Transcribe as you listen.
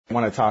I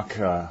want to talk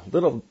a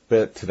little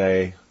bit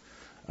today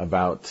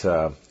about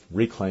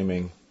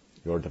reclaiming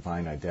your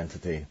divine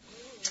identity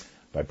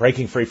by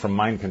breaking free from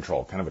mind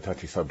control. Kind of a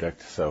touchy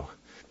subject. So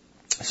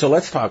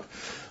let's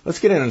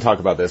get in and talk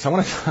about this. I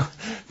want to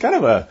kind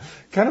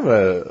of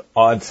a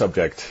odd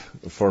subject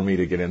for me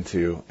to get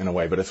into in a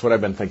way, but it's what I've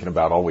been thinking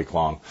about all week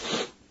long.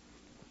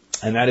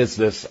 And that is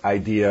this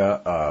idea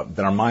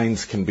that our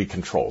minds can be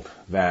controlled,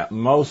 that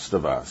most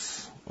of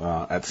us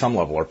at some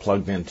level are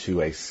plugged into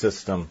a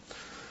system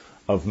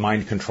of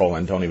mind control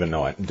and don't even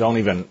know it, don't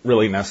even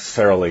really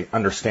necessarily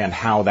understand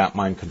how that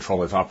mind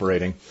control is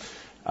operating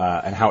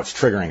and how it's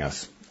triggering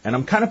us. And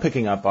I'm kind of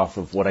picking up off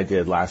of what I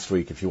did last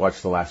week. If you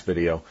watched the last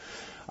video,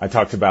 I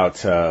talked about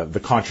the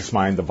conscious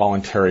mind, the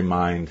voluntary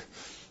mind,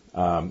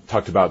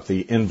 talked about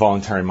the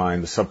involuntary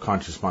mind, the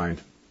subconscious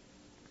mind,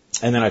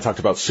 and then I talked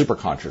about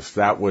superconscious,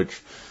 that which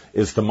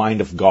is the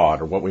mind of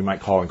God, or what we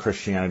might call in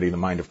Christianity the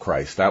mind of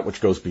Christ, that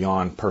which goes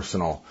beyond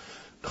personal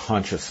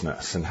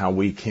consciousness, and how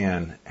we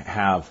can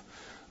have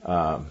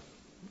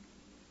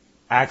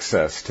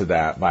access to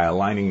that by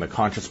aligning the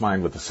conscious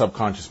mind with the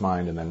subconscious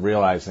mind, and then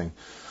realizing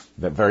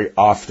that very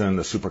often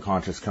the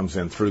superconscious comes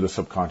in through the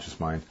subconscious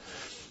mind.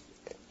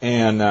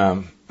 And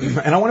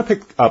I want to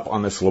pick up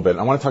on this a little bit.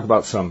 I want to talk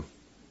about some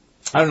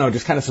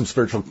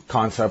spiritual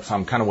concepts.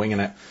 I'm kind of winging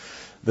it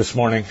this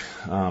morning.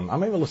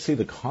 I'm able to see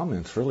the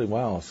comments really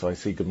well. So I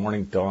see good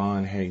morning,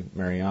 Dawn. Hey,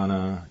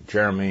 Mariana,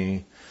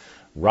 Jeremy,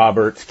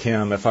 Robert,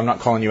 Kim. If I'm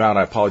not calling you out,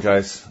 I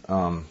apologize.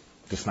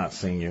 Just not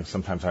seeing you.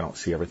 Sometimes I don't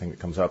see everything that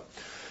comes up.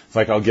 It's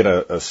like I'll get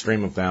a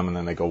stream of them and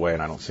then they go away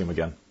and I don't see them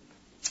again.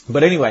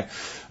 But anyway,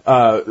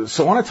 so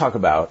I want to talk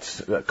about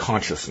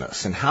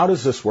consciousness and how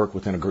does this work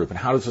within a group and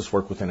how does this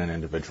work within an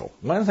individual.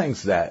 One of the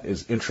things that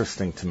is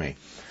interesting to me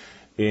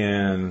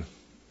in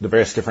the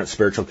various different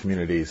spiritual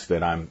communities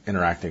that I'm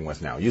interacting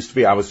with now. It used to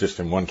be I was just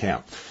in one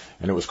camp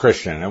and it was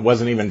Christian. And it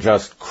wasn't even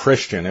just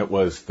Christian. It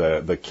was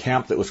the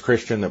camp that was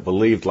Christian that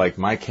believed like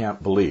my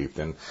camp believed.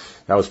 And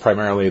that was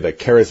primarily the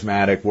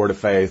charismatic, word of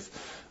faith,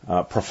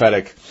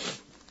 prophetic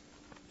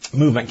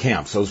movement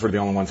camps. Those were the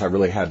only ones I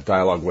really had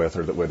dialogue with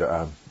or that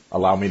would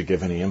allow me to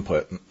give any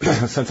input.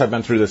 Since I've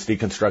been through this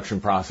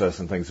deconstruction process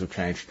and things have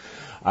changed,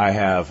 I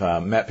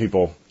have met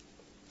people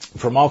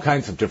from all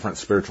kinds of different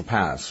spiritual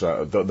paths.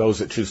 Those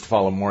that choose to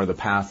follow more of the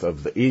path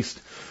of the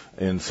East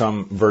in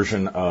some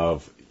version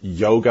of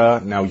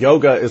yoga. Now,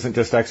 yoga isn't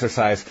just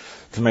exercise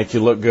to make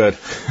you look good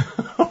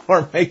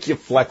or make you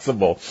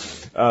flexible.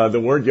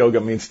 The word yoga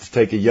means to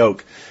take a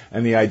yoke,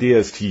 and the idea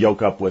is to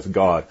yoke up with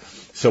God.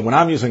 So when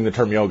I'm using the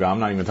term yoga, I'm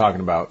not even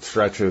talking about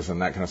stretches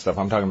and that kind of stuff.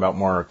 I'm talking about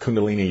more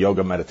Kundalini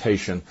yoga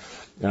meditation.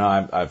 You know,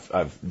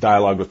 I've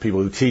dialogued with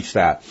people who teach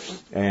that,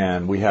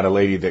 and we had a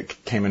lady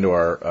that came into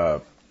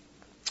our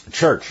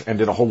church and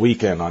did a whole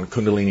weekend on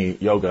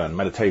Kundalini yoga and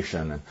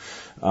meditation, and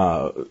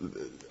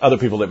other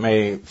people that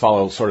may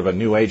follow sort of a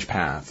New Age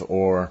path,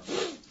 or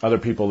other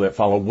people that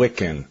follow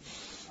Wiccan.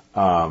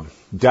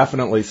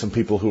 Definitely some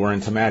people who are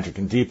into magic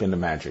and deep into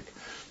magic,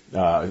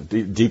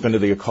 deep into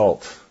the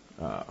occult.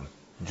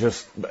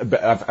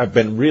 I've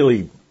been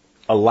really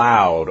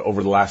allowed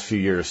over the last few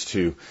years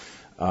to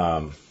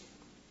kind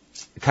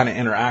of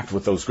interact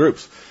with those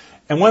groups.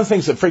 And one of the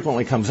things that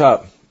frequently comes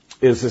up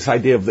is this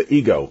idea of the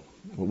ego.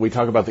 We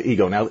talk about the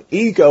ego. Now, the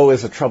ego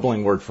is a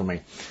troubling word for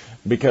me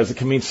because it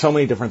can mean so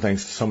many different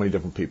things to so many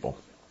different people.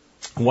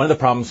 And one of the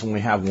problems when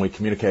we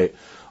communicate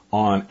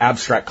on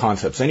abstract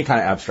concepts, any kind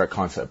of abstract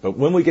concept, but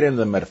when we get into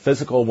the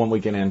metaphysical, when we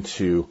get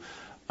into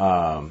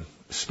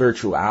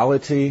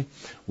spirituality,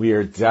 we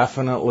are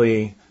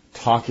definitely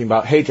talking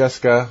about, hey,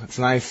 Jessica, it's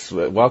nice.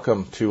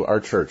 Welcome to our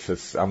church.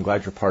 I'm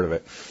glad you're part of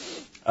it.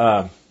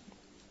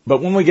 But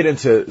when we get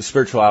into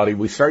spirituality,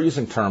 we start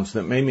using terms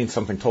that may mean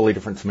something totally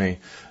different to me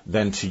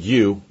than to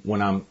you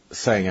when I'm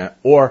saying it.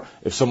 Or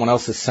if someone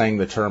else is saying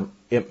the term,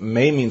 it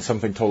may mean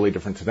something totally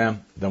different to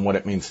them than what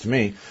it means to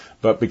me.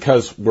 But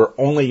because we're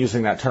only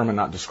using that term and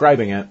not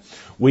describing it,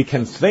 we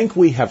can think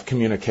we have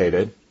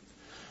communicated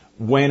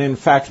when in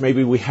fact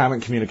maybe we haven't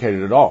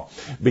communicated at all.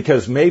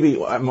 Because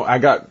maybe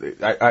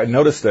I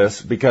noticed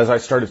this because I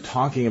started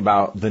talking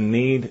about the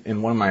need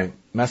in one of my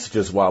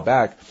messages a while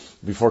back,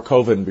 before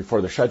COVID and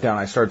before the shutdown.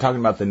 I started talking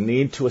about the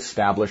need to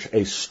establish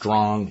a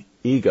strong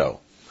ego.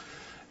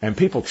 And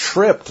people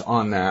tripped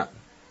on that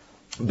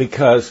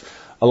because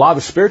a lot of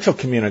the spiritual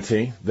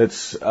community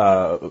that's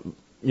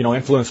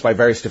influenced by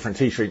various different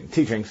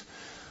teachings,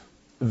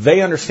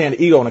 they understand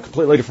ego in a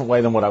completely different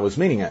way than what I was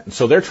meaning it. And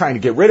so they're trying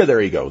to get rid of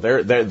their ego.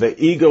 The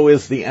ego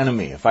is the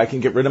enemy. If I can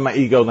get rid of my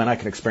ego, then I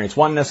can experience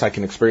oneness. I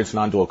can experience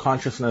non-dual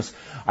consciousness.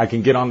 I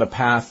can get on the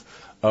path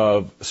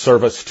of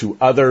service to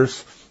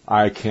others.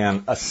 I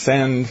can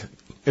ascend.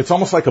 It's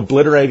almost like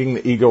obliterating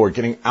the ego or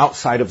getting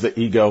outside of the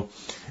ego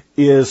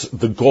is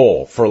the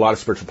goal for a lot of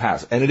spiritual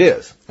paths. And it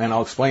is. And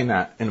I'll explain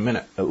that in a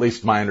minute, at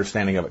least my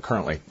understanding of it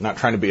currently. Not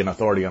trying to be an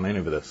authority on any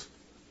of this.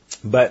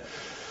 But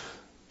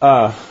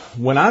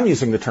when I'm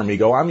using the term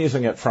ego, I'm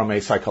using it from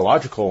a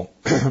psychological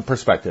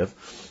perspective,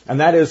 and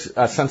that is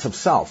a sense of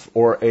self,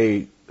 or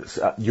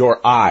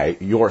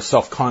your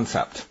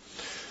self-concept.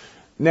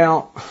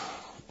 Now,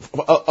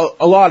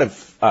 a lot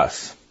of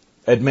us,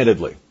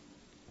 admittedly,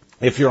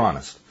 if you're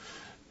honest,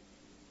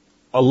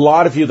 a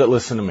lot of you that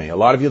listen to me, a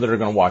lot of you that are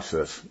going to watch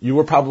this, you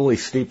were probably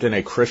steeped in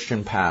a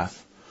Christian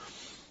path,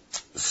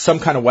 some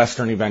kind of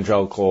Western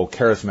evangelical,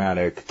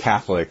 charismatic,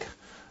 Catholic,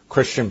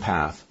 Christian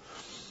path.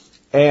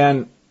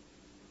 And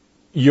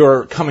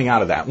you're coming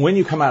out of that. When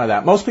you come out of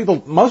that, most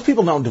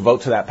people don't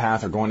devote to that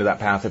path or go into that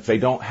path if they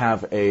don't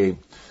have a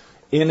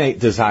innate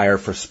desire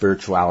for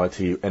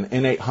spirituality, an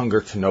innate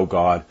hunger to know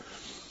God,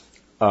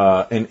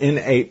 an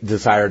innate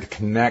desire to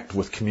connect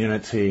with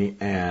community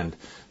and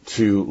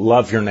to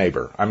love your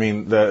neighbor. I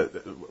mean,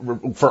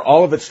 for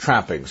all of its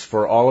trappings,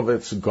 for all of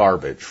its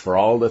garbage, for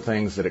all the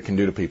things that it can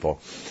do to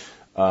people,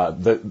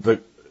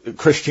 the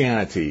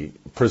Christianity,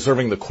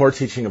 preserving the core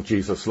teaching of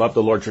Jesus, love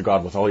the Lord your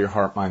God with all your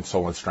heart, mind,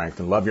 soul, and strength,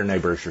 and love your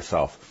neighbor as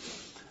yourself.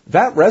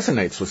 That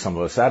resonates with some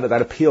of us.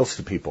 That appeals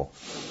to people.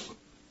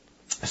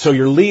 So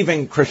you're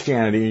leaving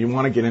Christianity, you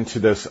want to get into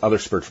this other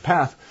spiritual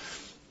path.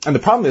 And the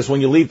problem is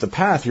when you leave the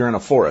path, you're in a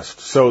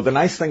forest. So the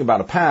nice thing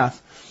about a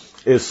path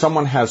is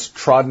someone has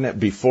trodden it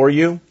before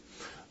you,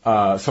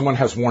 someone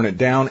has worn it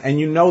down, and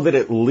you know that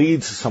it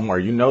leads somewhere.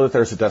 You know that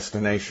there's a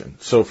destination.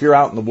 So if you're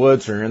out in the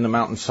woods or you're in the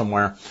mountains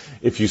somewhere,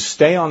 if you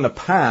stay on the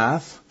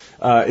path,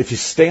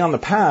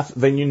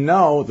 then you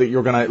know that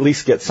you're going to at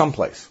least get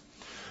someplace.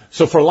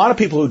 So for a lot of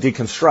people who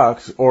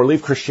deconstruct or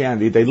leave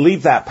Christianity, they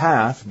leave that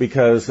path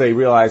because they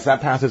realize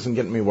that path isn't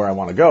getting me where I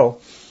want to go.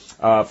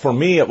 For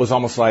me, it was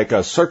almost like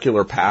a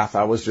circular path.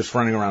 I was just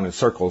running around in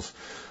circles.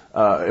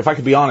 If I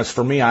could be honest,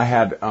 for me, I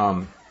had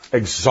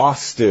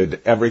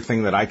exhausted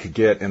everything that I could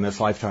get in this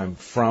lifetime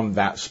from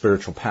that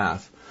spiritual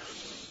path.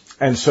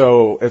 And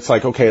so it's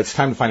like, okay, it's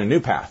time to find a new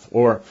path.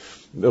 Or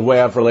the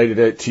way I've related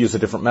it, to use a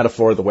different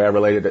metaphor, the way I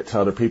related it to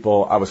other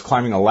people, I was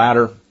climbing a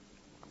ladder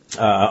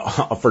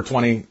for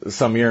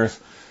 20-some years,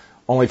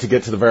 only to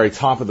get to the very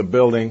top of the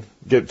building,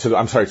 to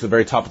the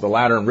very top of the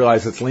ladder and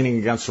realize it's leaning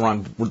against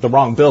the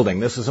wrong building.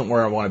 This isn't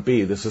where I want to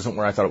be. This isn't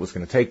where I thought it was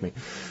going to take me.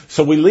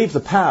 So we leave the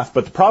path,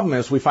 but the problem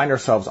is we find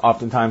ourselves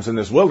oftentimes in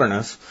this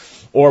wilderness,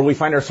 or we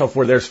find ourselves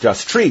where there's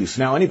just trees.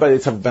 Now, anybody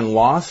that's ever been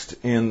lost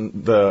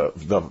in the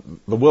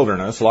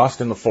wilderness,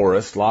 lost in the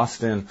forest,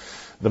 lost in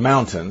the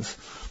mountains,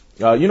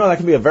 you know that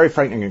can be a very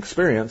frightening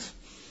experience.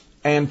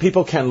 And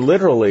people can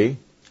literally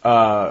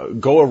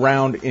go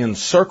around in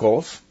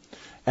circles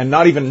and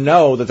not even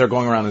know that they're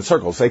going around in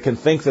circles. They can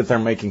think that they're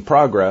making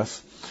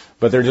progress,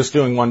 but they're just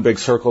doing one big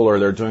circle, or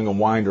they're doing a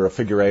wind or a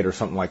figure eight or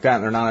something like that,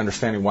 and they're not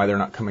understanding why they're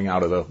not coming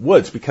out of the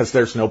woods, because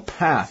there's no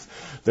path.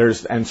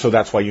 And so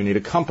that's why you need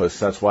a compass.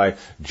 That's why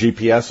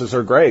GPSs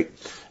are great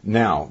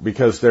now,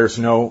 because there's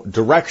no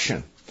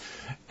direction.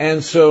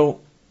 And so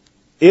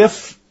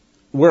if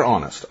we're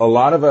honest, a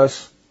lot of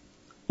us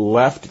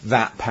left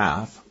that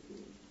path,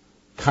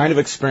 kind of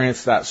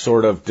experienced that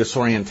sort of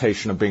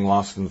disorientation of being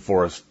lost in the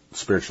forest,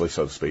 spiritually,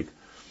 so to speak,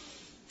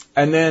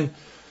 and then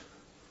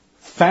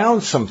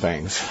found some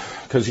things,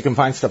 because you can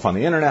find stuff on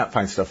the internet,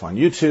 find stuff on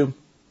YouTube,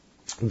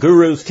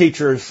 gurus,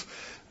 teachers,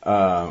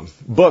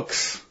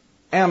 books,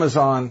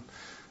 Amazon,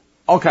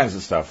 all kinds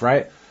of stuff,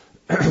 right?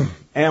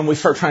 And we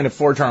start trying to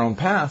forge our own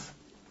path.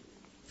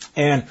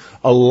 And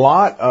a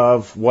lot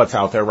of what's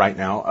out there right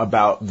now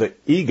about the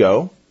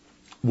ego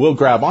we'll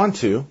grab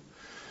onto.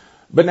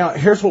 But now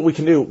here's what we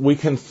can do. We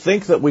can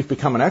think that we've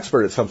become an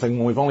expert at something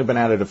when we've only been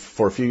at it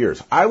for a few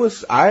years.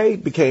 I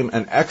became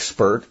an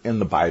expert in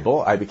the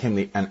Bible. I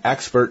became an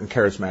expert in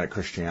charismatic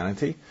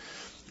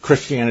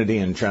Christianity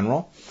in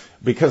general,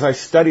 because I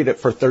studied it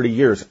for 30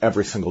 years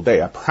every single day.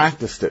 I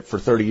practiced it for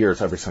 30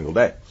 years every single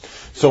day.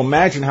 So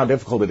imagine how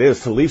difficult it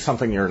is to leave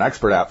something you're an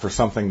expert at for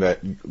something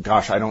that,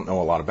 gosh, I don't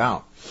know a lot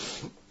about.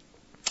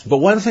 But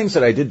one of the things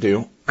that I did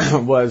do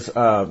was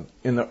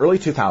in the early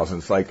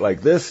 2000s,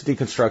 like this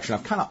deconstruction,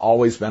 I've kind of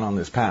always been on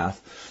this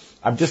path.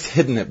 I've just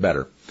hidden it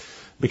better.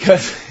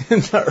 Because in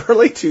the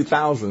early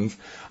 2000s,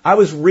 I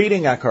was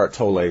reading Eckhart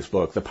Tolle's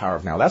book, The Power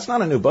of Now. That's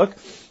not a new book.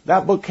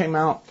 That book came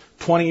out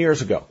 20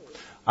 years ago.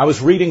 I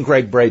was reading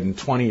Greg Braden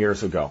 20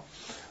 years ago.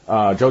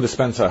 Joe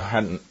Dispenza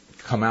hadn't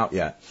come out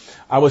yet.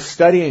 I was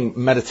studying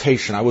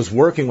meditation. I was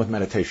working with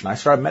meditation. I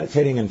started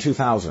meditating in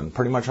 2000,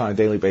 pretty much on a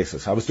daily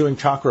basis. I was doing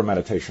chakra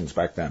meditations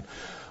back then.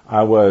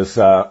 I was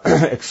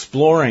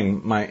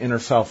exploring my inner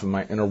self and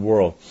my inner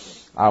world.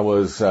 I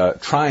was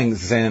trying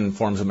Zen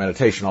forms of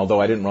meditation,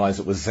 although I didn't realize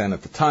it was Zen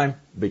at the time,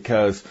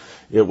 because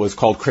it was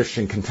called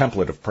Christian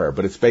contemplative prayer,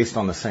 but it's based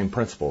on the same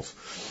principles.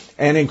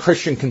 And in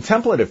Christian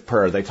contemplative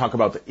prayer, they talk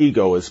about the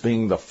ego as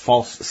being the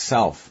false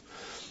self,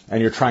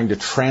 and you're trying to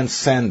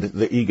transcend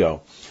the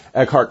ego.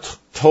 Eckhart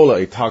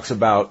Tolle talks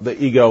about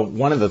the ego.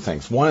 One of the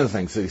things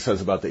that he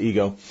says about the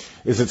ego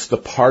is it's the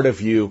part of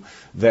you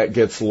that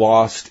gets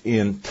lost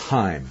in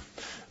time,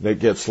 that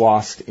gets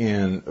lost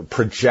in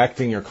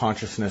projecting your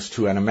consciousness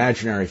to an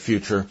imaginary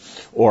future,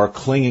 or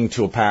clinging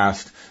to a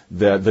past,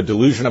 the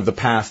delusion of the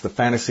past, the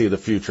fantasy of the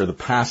future, the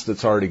past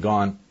that's already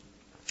gone.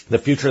 the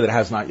future that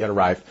has not yet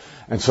arrived.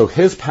 And so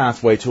his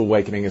pathway to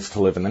awakening is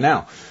to live in the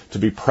now, to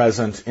be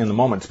present in the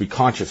moment, to be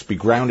conscious, be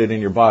grounded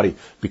in your body,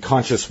 be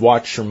conscious,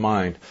 watch your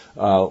mind,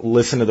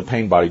 listen to the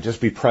pain body,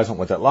 just be present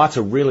with it. Lots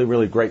of really,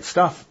 really great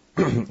stuff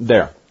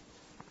there.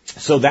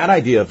 So that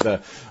idea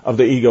of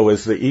the ego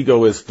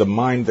is the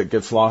mind that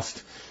gets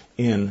lost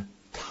in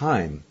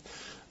time.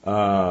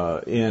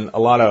 In a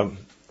lot of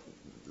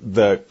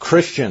the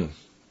Christian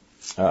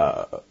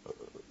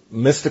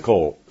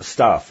mystical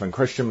stuff and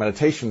Christian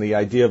meditation, the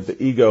idea of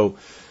the ego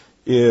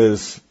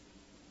is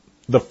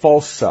the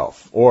false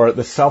self, or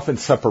the self in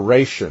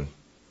separation.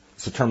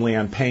 It's a term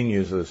Leanne Payne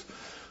uses.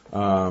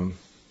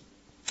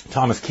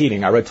 Thomas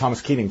Keating, I read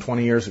Thomas Keating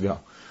 20 years ago,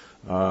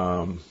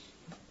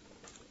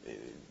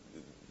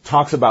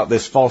 talks about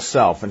this false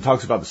self and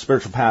talks about the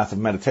spiritual path of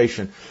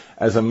meditation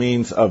as a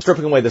means of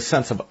stripping away the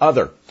sense of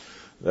other,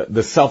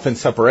 the self in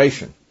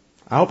separation.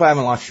 I hope I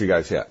haven't lost you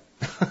guys yet.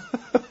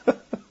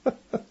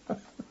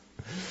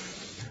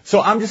 So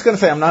I'm just going to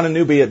say I'm not a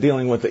newbie at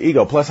dealing with the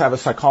ego. Plus, I have a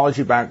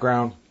psychology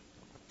background.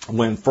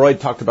 When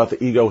Freud talked about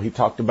the ego, he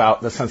talked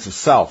about the sense of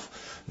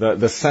self,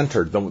 the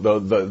centered,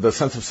 the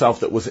sense of self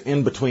that was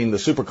in between the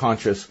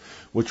superconscious,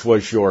 which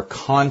was your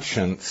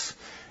conscience,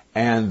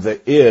 and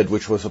the id,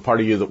 which was a part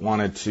of you that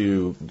wanted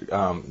to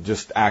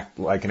just act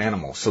like an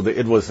animal. So the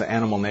id was the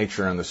animal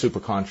nature, and the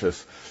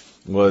superconscious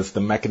was the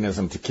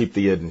mechanism to keep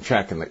the id in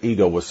check, and the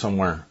ego was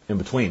somewhere in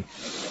between.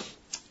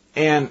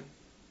 And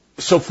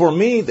so for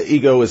me, the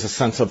ego is a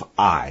sense of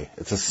I.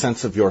 It's a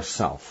sense of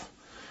yourself.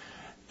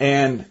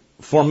 And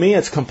for me,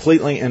 it's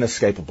completely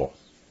inescapable.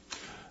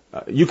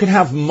 You can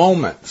have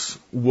moments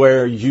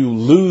where you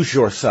lose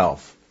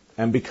yourself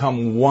and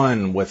become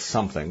one with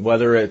something,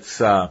 whether it's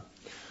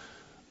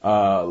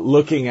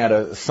looking at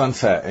a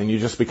sunset and you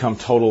just become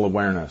total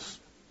awareness,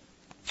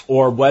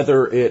 or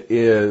whether it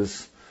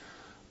is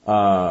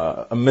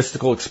a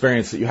mystical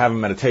experience that you have in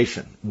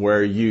meditation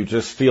where you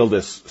just feel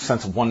this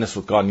sense of oneness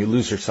with God and you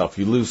lose yourself,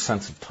 you lose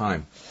sense of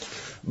time.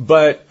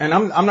 But, and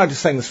I'm not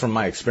just saying this from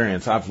my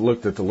experience, I've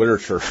looked at the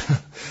literature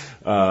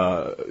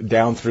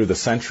down through the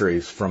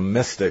centuries from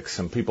mystics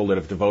and people that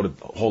have devoted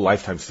whole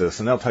lifetimes to this,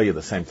 and they'll tell you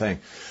the same thing.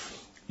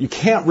 You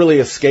can't really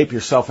escape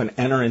yourself and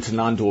enter into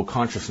non-dual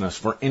consciousness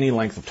for any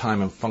length of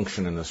time and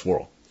function in this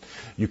world.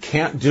 You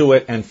can't do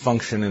it and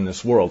function in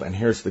this world. And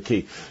here's the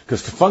key.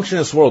 Because to function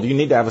in this world, you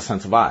need to have a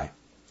sense of I.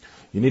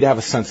 You need to have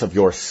a sense of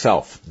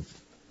yourself,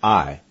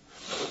 I.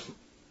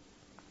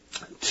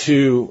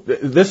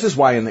 This is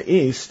why in the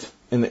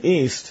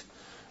East,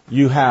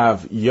 you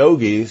have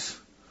yogis,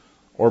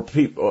 or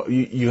people,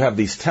 you have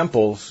these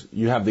temples,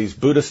 you have these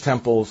Buddhist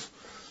temples,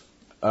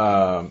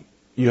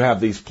 you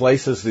have these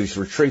places, these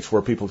retreats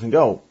where people can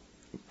go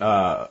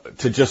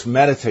to just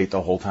meditate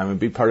the whole time and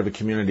be part of a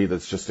community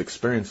that's just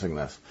experiencing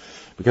this.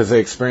 Because they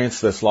experience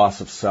this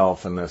loss of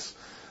self and this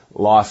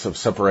loss of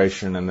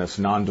separation and this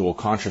non-dual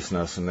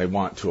consciousness, and they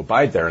want to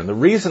abide there. And the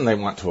reason they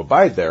want to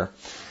abide there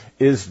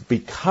is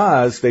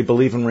because they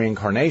believe in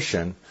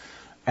reincarnation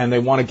and they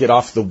want to get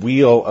off the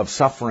wheel of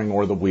suffering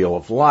or the wheel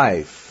of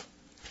life.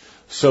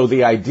 So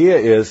the idea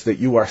is that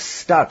you are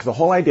stuck. The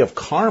whole idea of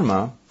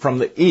karma from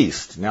the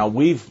East. Now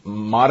we've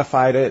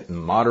modified it and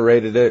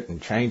moderated it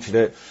and changed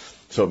it.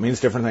 So it means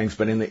different things.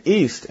 But in the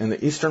East, in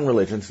the Eastern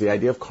religions, the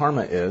idea of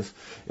karma is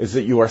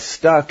that you are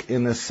stuck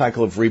in this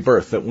cycle of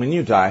rebirth. That when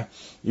you die,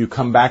 you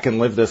come back and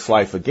live this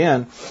life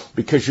again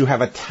because you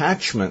have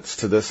attachments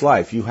to this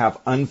life. You have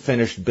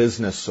unfinished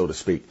business, so to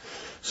speak.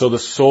 So the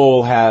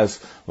soul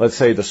has, let's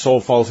say the soul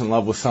falls in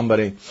love with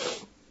somebody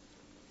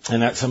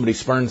and that somebody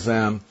spurns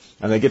them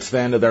and they get to the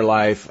end of their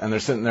life and they're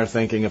sitting there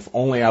thinking, if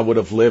only I would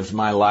have lived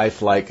my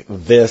life like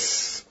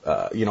this,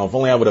 if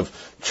only I would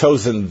have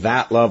chosen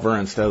that lover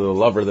instead of the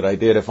lover that I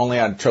did, if only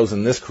I'd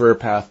chosen this career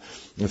path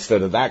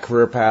instead of that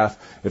career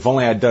path, if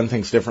only I'd done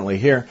things differently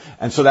here.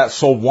 And so that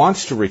soul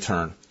wants to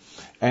return.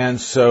 And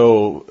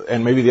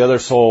maybe the other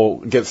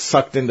soul gets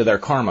sucked into their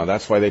karma.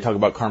 That's why they talk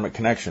about karmic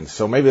connections.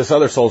 So maybe this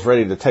other soul's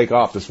ready to take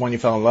off, this one you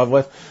fell in love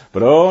with,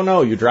 but oh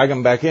no, you drag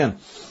them back in.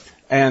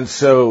 And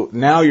so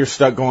now you're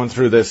stuck going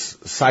through this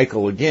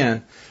cycle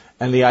again.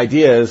 And the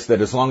idea is that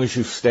as long as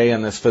you stay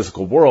in this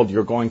physical world,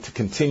 you're going to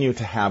continue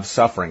to have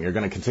suffering. You're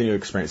going to continue to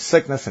experience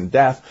sickness and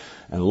death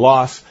and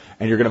loss.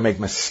 And you're going to make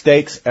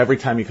mistakes every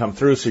time you come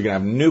through. So you're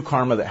going to have new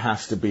karma that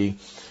has to be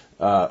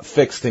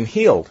fixed and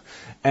healed.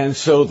 And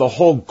so the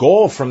whole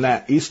goal from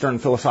that Eastern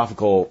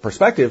philosophical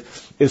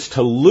perspective is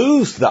to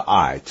lose the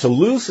I, to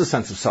lose the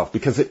sense of self,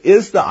 because it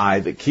is the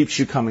I that keeps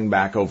you coming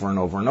back over and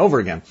over and over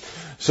again.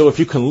 So if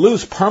you can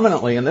lose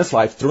permanently in this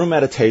life through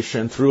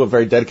meditation, through a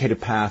very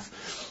dedicated path,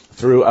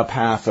 through a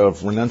path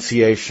of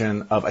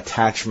renunciation, of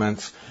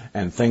attachments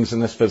and things in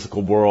this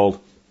physical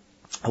world,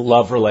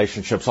 love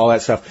relationships, all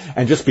that stuff,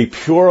 and just be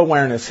pure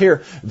awareness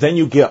here, then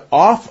you get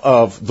off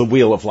of the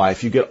wheel of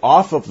life, you get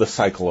off of the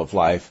cycle of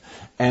life,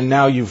 and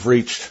now you've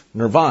reached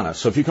nirvana.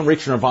 So if you can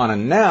reach nirvana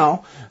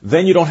now,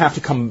 then you don't have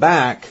to come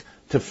back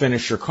to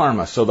finish your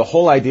karma. So the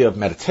whole idea of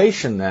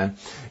meditation then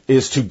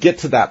is to get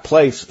to that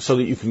place so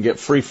that you can get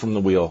free from the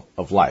wheel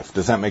of life.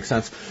 Does that make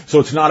sense? So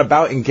it's not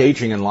about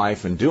engaging in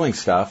life and doing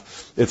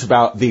stuff. It's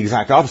about the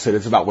exact opposite.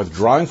 It's about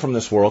withdrawing from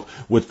this world,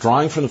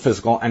 withdrawing from the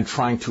physical, and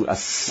trying to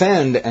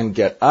ascend and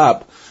get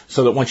up,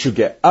 so that once you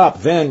get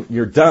up, then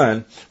you're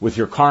done with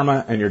your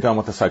karma and you're done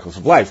with the cycles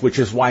of life, which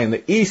is why in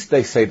the East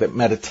they say that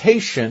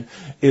meditation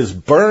is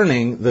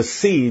burning the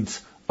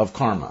seeds of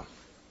karma.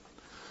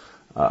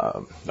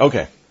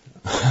 Okay.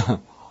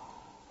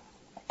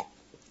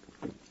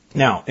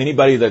 Now,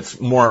 anybody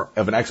that's more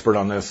of an expert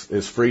on this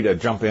is free to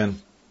jump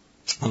in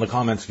the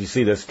comments if you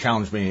see this,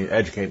 challenge me,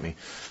 educate me.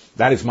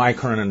 That is my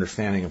current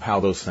understanding of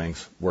how those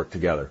things work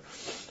together.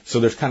 So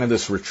there's kind of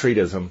this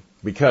retreatism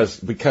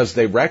because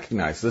they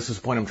recognize, this is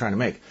the point I'm trying to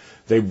make,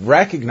 they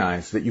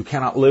recognize that you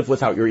cannot live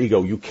without your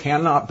ego. You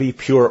cannot be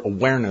pure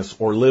awareness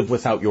or live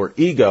without your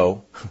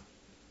ego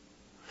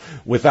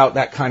without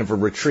that kind of a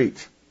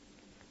retreat.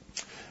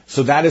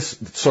 So that is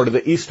sort of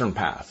the Eastern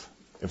path,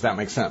 if that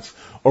makes sense.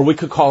 Or we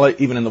could call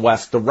it, even in the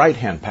West, the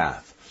right-hand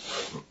path.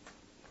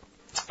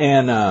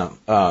 And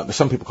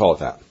some people call it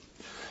that.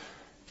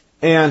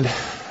 And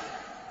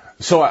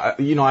so, I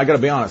got to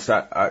be honest,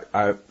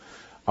 I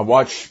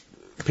watch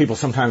people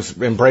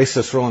sometimes embrace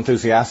this real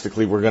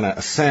enthusiastically. We're going to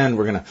ascend,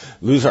 we're going to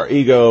lose our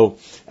ego,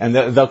 and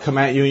they'll come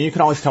at you. And you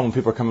can always tell when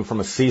people are coming from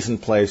a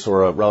seasoned place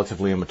or a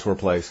relatively immature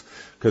place,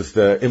 because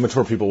the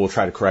immature people will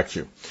try to correct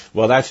you.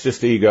 Well, that's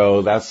just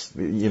ego. That's,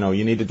 you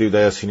need to do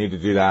this, you need to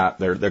do that.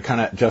 They're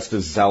kind of just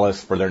as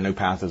zealous for their new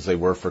path as they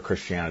were for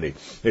Christianity.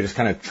 They just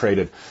kind of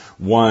traded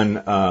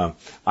one,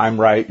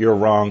 I'm right, you're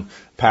wrong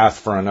path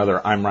for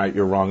another, I'm right,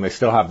 you're wrong. They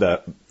still have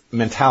the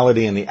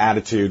mentality and the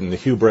attitude and the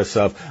hubris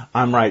of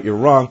I'm right, you're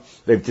wrong.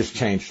 They've just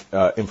changed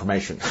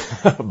information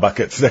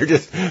buckets. They're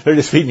just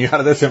feeding you out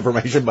of this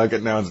information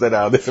bucket now instead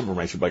of this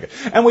information bucket.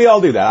 And we all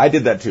do that. I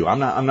did that too. I'm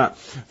not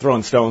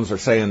throwing stones or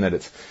saying that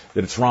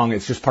it's wrong.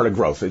 It's just part of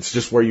growth. It's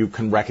just where you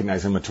can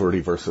recognize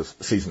immaturity versus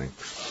seasoning.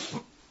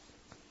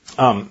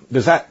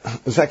 Does that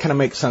kind of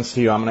make sense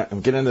to you? I'm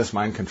gonna get into this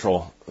mind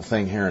control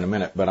thing here in a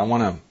minute, but I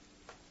want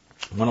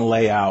to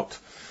lay out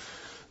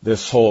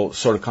this whole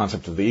sort of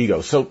concept of the ego.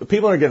 So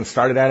people are getting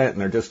started at it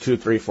and they're just 2,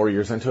 3, 4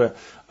 years into it.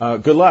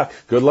 Good luck.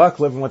 Good luck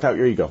living without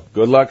your ego.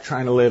 Good luck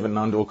trying to live in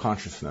non-dual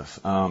consciousness.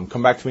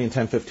 Come back to me in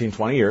 10, 15,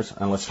 20 years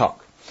and let's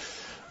talk.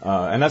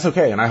 And that's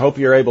okay. And I hope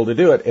you're able to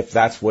do it if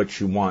that's what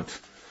you want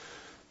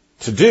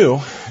to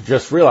do.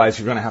 Just realize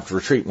you're going to have to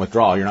retreat and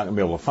withdraw. You're not going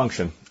to be able to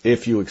function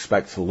if you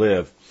expect to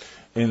live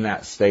in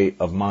that state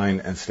of mind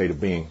and state of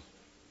being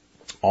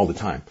all the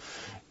time.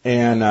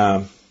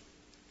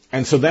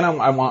 And so then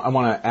I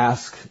want to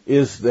ask,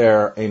 is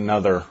there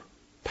another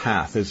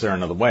path? Is there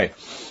another way?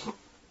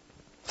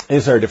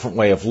 Is there a different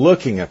way of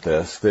looking at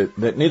this that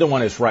neither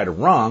one is right or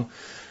wrong,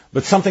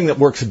 but something that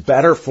works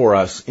better for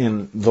us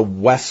in the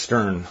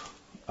Western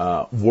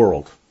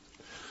world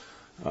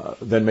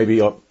than maybe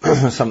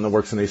something that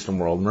works in the Eastern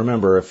world? And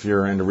remember, if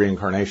you're into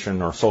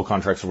reincarnation or soul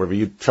contracts or whatever,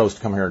 you chose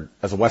to come here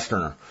as a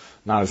Westerner,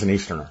 not as an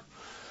Easterner.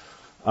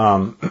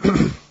 And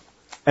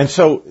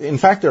so, in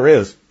fact, there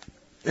is.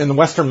 In the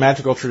Western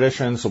magical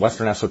traditions, the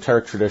Western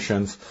esoteric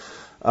traditions,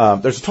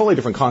 there's a totally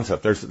different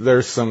concept.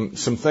 There's some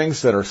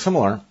things that are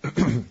similar,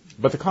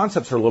 but the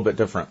concepts are a little bit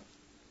different.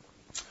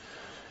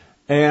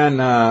 And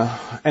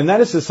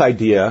that is this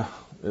idea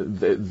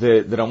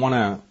that I want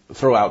to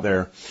throw out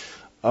there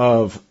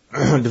of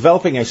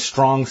developing a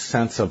strong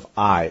sense of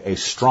I, a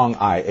strong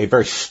I, a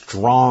very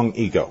strong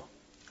ego,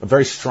 a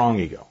very strong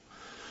ego.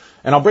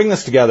 And I'll bring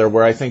this together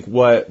where I think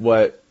what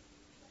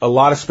a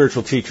lot of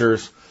spiritual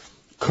teachers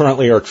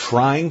currently are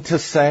trying to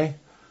say,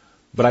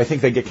 but I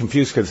think they get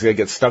confused because they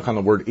get stuck on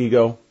the word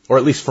ego, or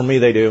at least for me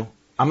they do.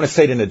 I'm going to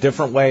say it in a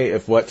different way.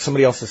 If what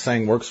somebody else is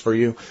saying works for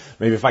you,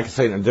 maybe if I can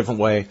say it in a different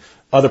way,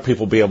 other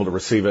people will be able to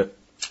receive it,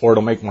 or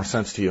it'll make more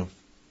sense to you.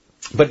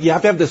 But you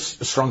have to have this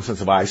strong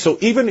sense of I. So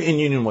even in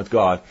union with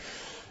God,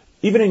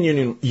 in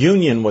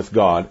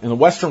the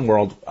Western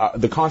world,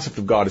 the concept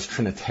of God is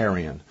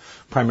Trinitarian,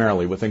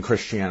 primarily within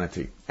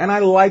Christianity. And I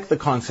like the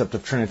concept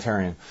of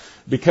Trinitarian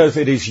because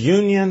it is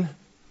union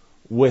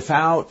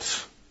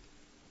without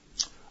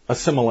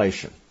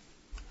assimilation.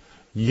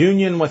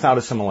 Union without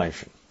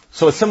assimilation.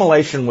 So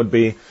assimilation would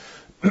be,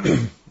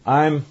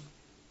 I'm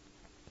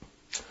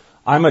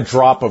a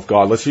drop of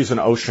God. Let's use an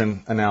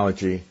ocean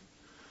analogy.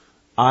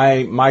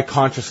 My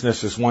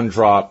consciousness is one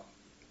drop,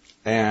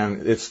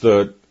 and it's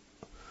the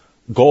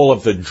goal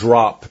of the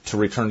drop to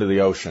return to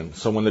the ocean.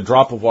 So when the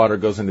drop of water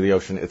goes into the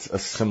ocean, it's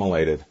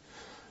assimilated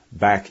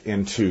back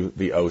into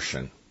the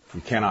ocean. You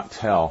cannot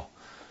tell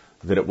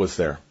that it was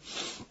there.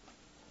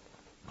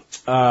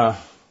 A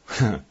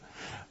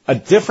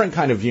different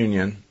kind of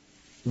union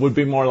would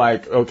be more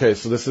like, okay,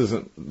 so this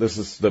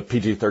is the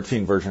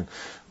PG-13 version,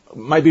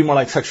 might be more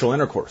like sexual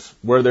intercourse,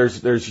 where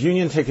there's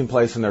union taking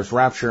place and there's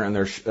rapture and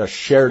there's a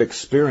shared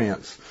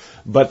experience.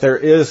 But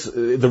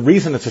the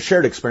reason it's a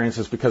shared experience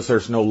is because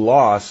there's no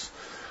loss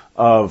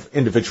of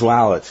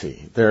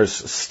individuality. There's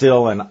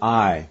still an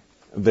I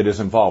that is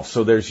involved.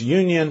 So there's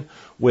union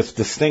with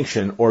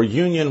distinction or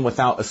union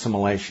without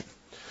assimilation.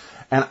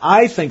 And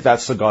I think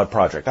that's the God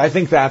project. I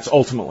think that's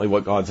ultimately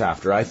what God's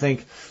after. I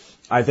think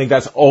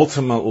that's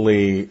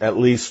ultimately, at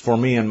least for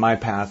me in my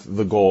path,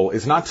 the goal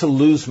is not to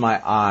lose my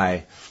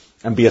eye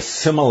and be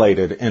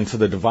assimilated into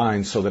the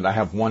divine so that I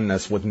have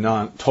oneness with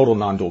total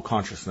non-dual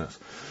consciousness,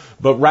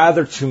 but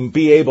rather to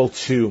be able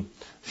to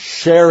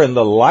share in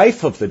the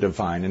life of the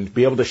divine and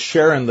be able to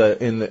share in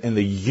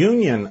the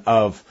union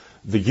of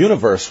the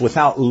universe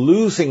without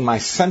losing my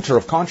center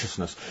of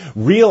consciousness,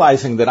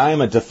 realizing that I am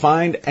a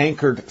defined,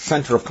 anchored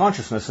center of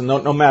consciousness, and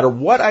no matter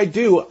what I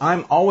do,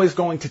 I'm always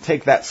going to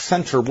take that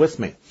center with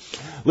me.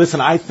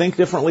 Listen, I think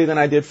differently than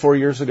I did 4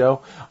 years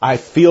ago. I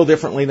feel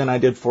differently than I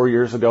did 4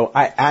 years ago.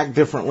 I act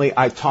differently.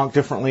 I talk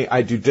differently.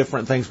 I do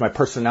different things. My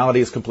personality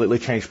has completely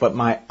changed, but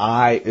my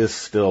eye is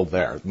still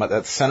there.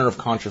 That center of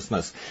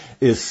consciousness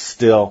is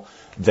still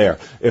there.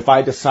 If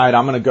I decide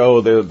I'm going to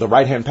go the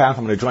right-hand path,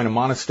 I'm going to join a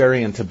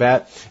monastery in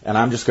Tibet, and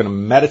I'm just going to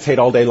meditate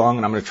all day long,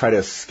 and I'm going to try to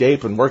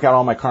escape and work out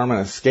all my karma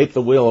and escape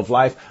the wheel of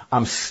life,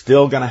 I'm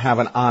still going to have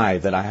an eye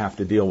that I have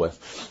to deal with.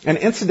 And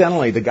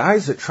incidentally, the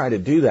guys that try to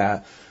do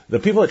that, the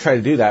people that try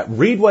to do that,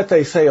 read what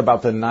they say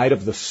about the night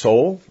of the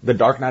soul, the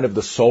dark night of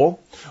the soul,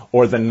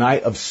 or the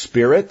night of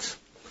spirit,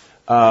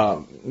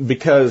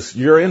 because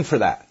you're in for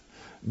that.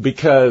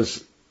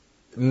 Because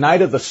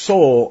night of the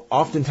soul,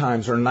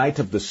 oftentimes, or night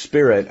of the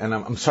spirit, and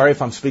I'm sorry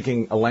if I'm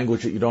speaking a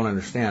language that you don't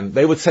understand,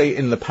 they would say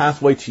in the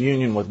pathway to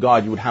union with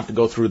God, you would have to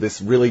go through this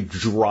really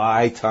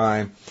dry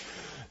time,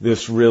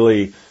 this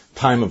really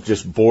time of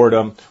just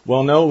boredom.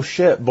 Well, no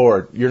shit,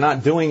 bored. You're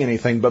not doing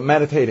anything but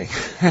meditating.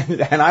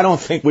 And I don't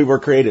think we were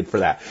created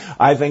for that.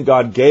 I think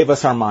God gave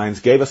us our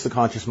minds, gave us the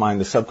conscious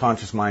mind, the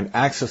subconscious mind,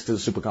 access to the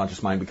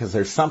superconscious mind, because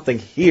there's something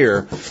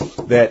here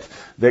that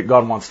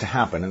God wants to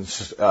happen. And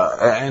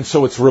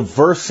so it's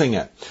reversing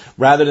it.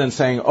 Rather than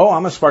saying, oh,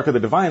 I'm a spark of the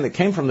divine that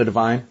came from the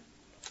divine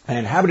and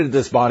inhabited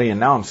this body, and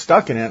now I'm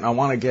stuck in it, and I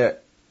want to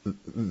get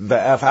the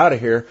F out of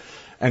here,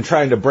 and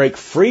trying to break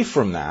free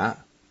from that.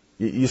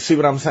 You see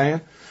what I'm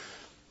saying?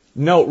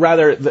 No,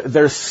 rather,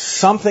 there's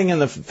something in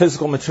the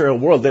physical material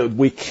world that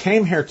we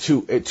came here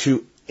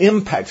to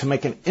impact, to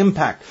make an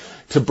impact,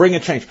 to bring a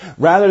change.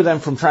 Rather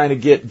than from trying to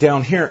get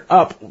down here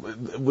up,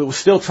 we're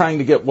still trying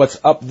to get what's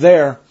up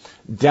there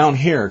down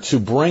here, to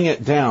bring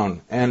it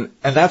down. And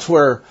that's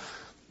where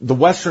the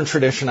Western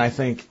tradition, I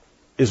think,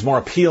 is more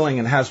appealing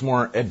and has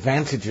more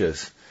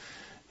advantages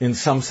in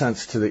some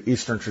sense to the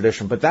Eastern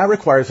tradition. But that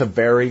requires a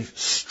very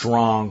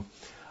strong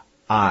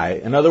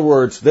eye. In other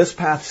words, this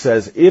path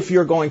says if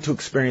you're going to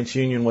experience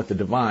union with the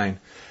divine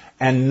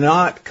and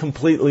not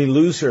completely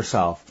lose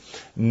yourself,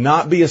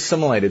 not be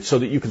assimilated so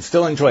that you can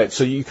still enjoy it,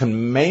 so you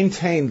can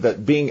maintain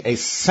that being a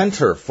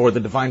center for the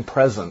divine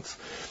presence,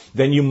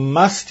 then you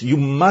must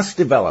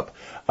develop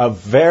a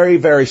very,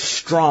 very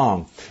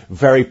strong,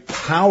 very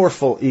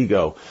powerful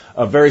ego,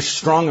 a very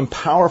strong and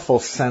powerful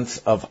sense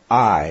of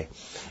I.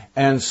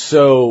 And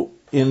so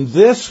in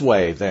this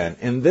way,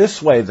 then,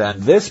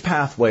 this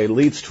pathway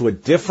leads to a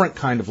different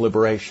kind of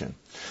liberation.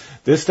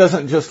 This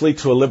doesn't just lead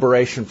to a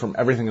liberation from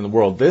everything in the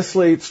world. This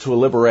leads to a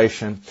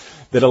liberation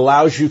that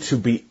allows you to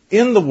be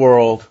in the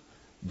world,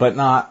 but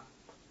not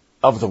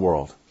of the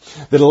world.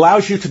 That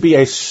allows you to be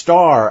a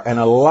star and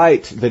a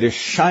light that is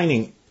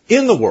shining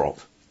in the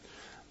world,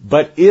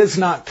 but is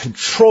not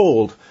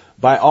controlled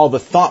by all the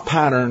thought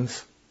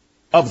patterns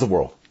of the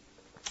world.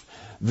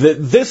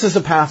 This is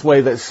a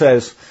pathway that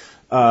says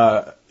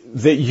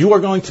that you are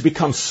going to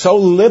become so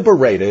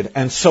liberated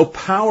and so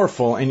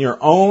powerful in your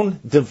own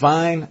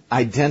divine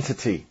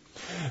identity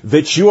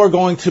that you are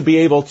going to be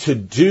able to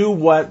do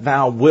what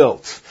thou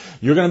wilt.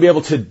 You're going to be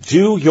able to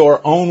do your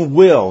own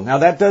will. Now,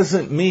 that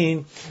doesn't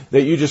mean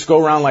that you just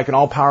go around like an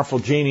all-powerful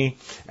genie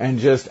and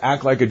just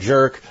act like a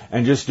jerk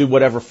and just do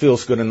whatever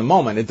feels good in the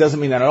moment. It doesn't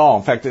mean that at all.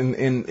 In fact,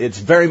 it's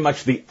very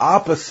much the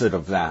opposite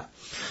of that.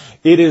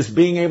 It is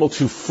being able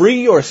to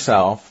free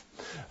yourself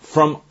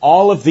from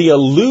all of the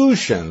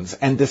illusions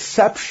and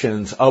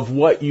deceptions of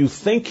what you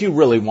think you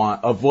really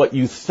want, of what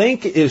you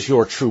think is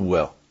your true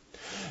will.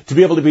 To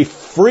be able to be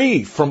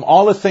free from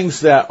all the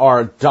things that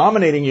are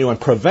dominating you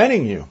and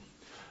preventing you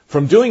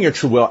from doing your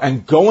true will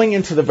and going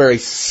into the very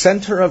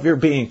center of your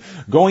being,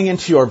 going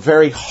into your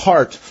very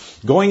heart,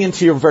 going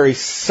into your very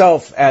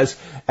self as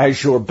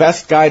your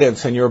best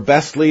guidance and your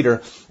best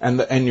leader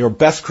and your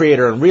best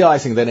creator, and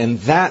realizing that in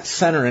that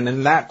center and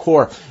in that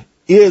core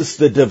is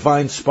the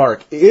divine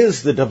spark,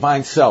 is the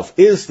divine self,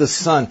 is the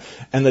son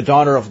and the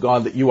daughter of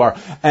God that you are.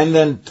 And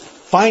then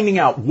finding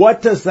out,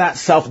 what does that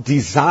self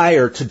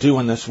desire to do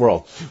in this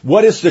world?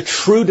 What is the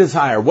true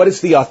desire? What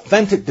is the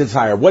authentic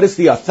desire? What is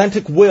the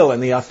authentic will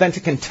and the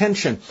authentic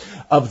intention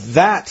of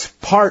that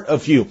part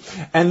of you?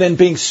 And then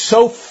being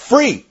so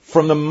free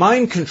from the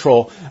mind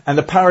control and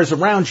the powers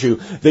around you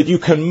that you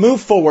can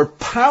move forward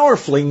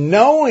powerfully,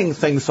 knowing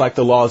things like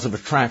the laws of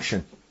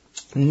attraction,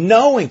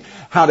 knowing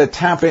how to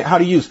tap in, how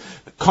to use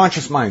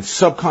conscious mind,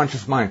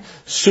 subconscious mind,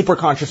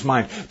 superconscious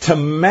mind, to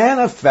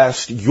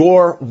manifest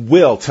your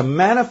will, to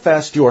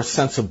manifest your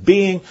sense of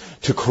being,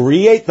 to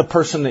create the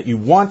person that you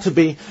want to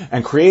be,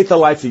 and create the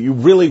life that you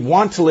really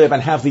want to live,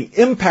 and have the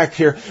impact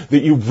here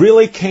that you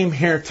really came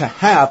here to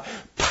have,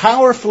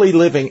 powerfully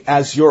living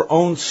as your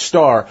own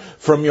star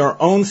from your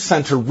own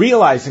center,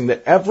 realizing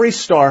that every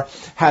star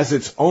has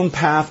its own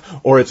path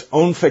or its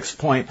own fixed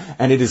point,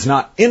 and it is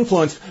not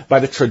influenced by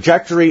the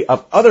trajectory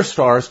of other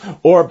stars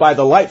or by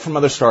the light from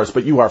other stars,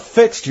 but you are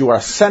fixed, you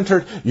are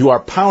centered, you are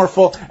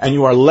powerful, and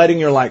you are letting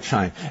your light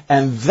shine.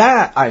 And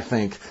that, I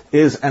think,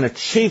 is an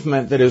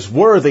achievement that is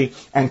worthy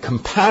and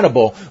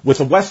compatible with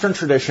a Western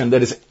tradition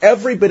that is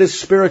every bit as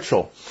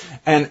spiritual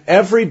and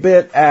every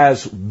bit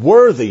as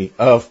worthy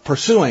of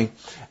pursuing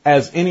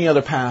as any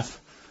other path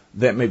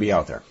that may be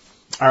out there.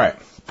 All right.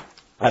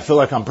 I feel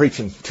like I'm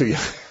preaching to you.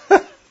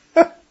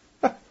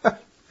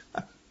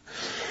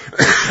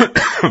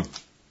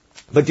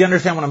 But do you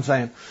understand what I'm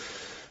saying?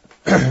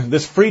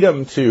 This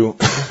freedom to,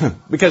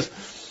 because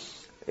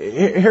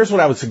here's what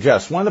I would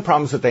suggest. One of the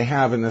problems that they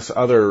have in this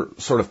other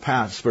sort of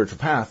path, spiritual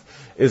path,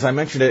 is I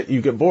mentioned it,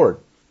 you get bored.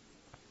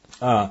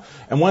 And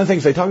one of the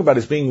things they talk about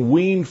is being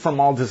weaned from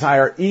all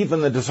desire,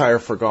 even the desire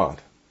for God.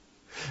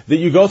 That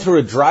you go through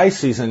a dry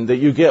season, that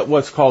you get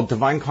what's called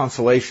divine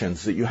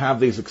consolations, that you have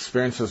these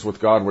experiences with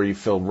God where you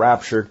feel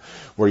raptured,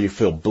 where you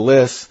feel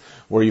bliss,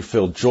 where you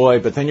feel joy,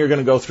 but then you're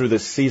going to go through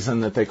this season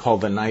that they call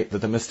the night, that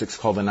the mystics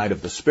call the night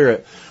of the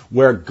Spirit,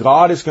 where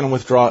God is going to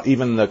withdraw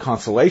even the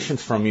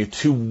consolations from you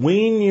to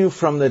wean you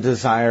from the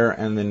desire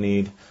and the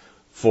need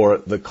for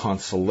the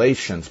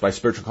consolations. By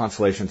spiritual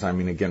consolations, I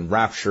mean, again,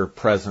 rapture,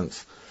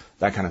 presence,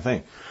 that kind of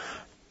thing.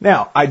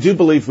 Now, I do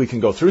believe we can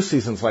go through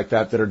seasons like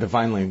that are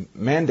divinely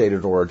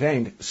mandated or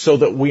ordained so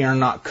that we are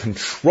not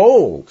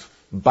controlled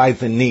by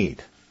the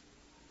need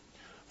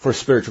for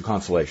spiritual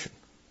consolation.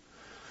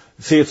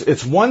 See,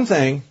 it's one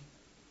thing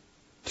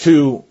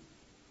to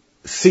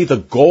see the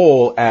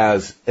goal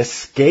as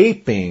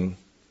escaping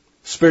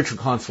spiritual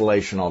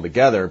consolation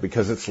altogether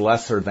because it's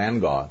lesser than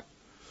God.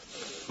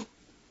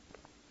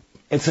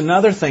 It's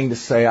another thing to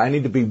say I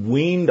need to be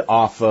weaned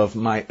off of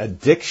my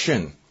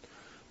addiction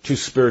to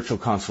spiritual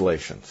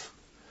consolations.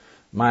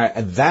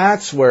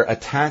 That's where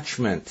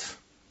attachment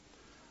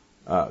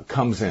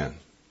comes in.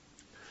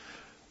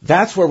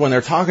 That's where when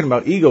they're talking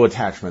about ego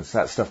attachments,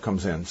 that stuff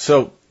comes in.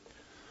 So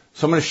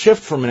I'm going to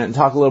shift for a minute and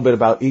talk a little bit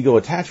about ego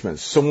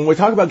attachments. So when we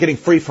talk about getting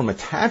free from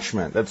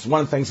attachment, that's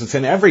one of the things that's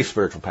in every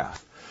spiritual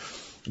path.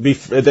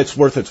 That's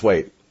worth its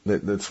weight.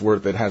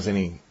 That has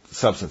any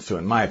substance to it,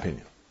 in my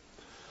opinion.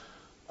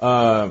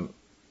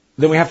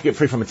 Then we have to get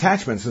free from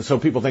attachments. And so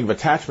people think of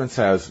attachments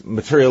as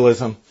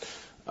materialism,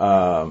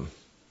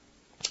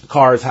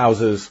 cars,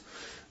 houses.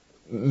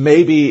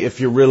 Maybe if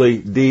you're really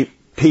deep,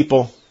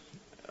 people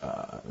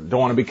don't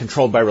want to be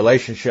controlled by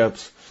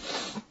relationships.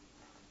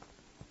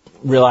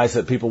 Realize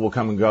that people will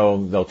come and go.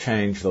 They'll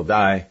change. They'll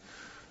die.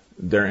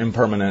 They're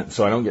impermanent.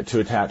 So I don't get too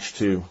attached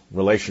to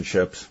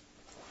relationships.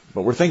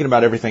 But we're thinking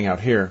about everything out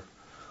here.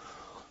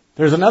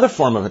 There's another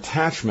form of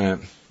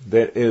attachment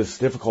that is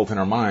difficult in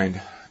our mind.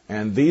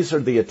 And these are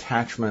the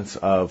attachments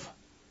of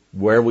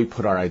where we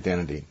put our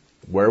identity,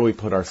 where we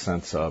put our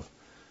sense of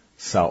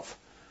self,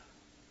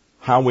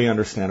 how we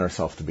understand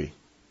ourselves to be.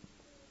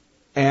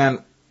 And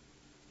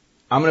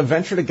I'm going to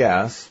venture to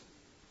guess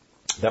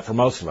that for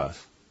most of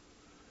us,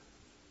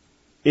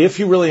 if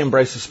you really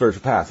embrace the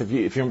spiritual path,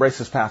 if you embrace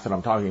this path that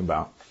I'm talking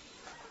about,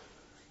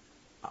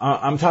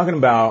 I'm talking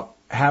about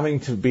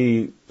having to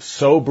be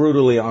so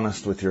brutally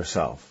honest with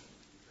yourself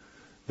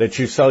that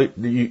you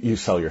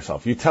sell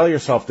yourself. You tell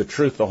yourself the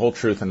truth, the whole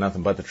truth, and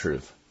nothing but the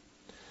truth.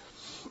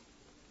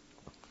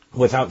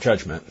 Without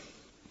judgment.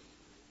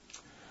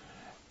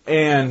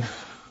 And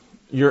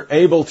you're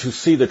able to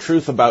see the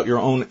truth about your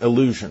own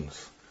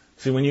illusions.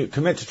 See, when you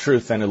commit to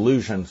truth, then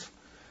illusions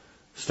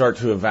start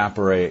to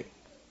evaporate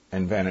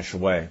and vanish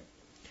away.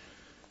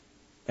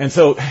 And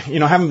so, I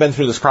haven't been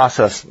through this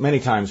process many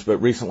times, but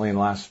recently in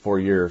the last 4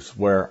 years,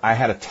 where I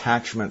had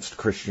attachments to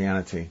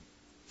Christianity.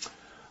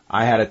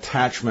 I had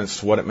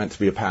attachments to what it meant to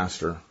be a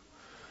pastor.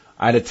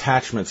 I had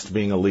attachments to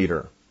being a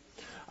leader.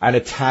 I had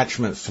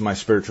attachments to my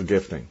spiritual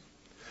gifting.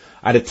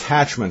 I had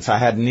attachments. I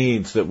had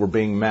needs that were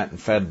being met and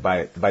fed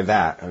by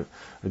that.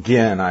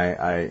 Again,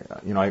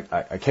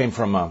 I came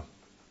from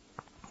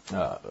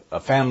a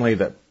family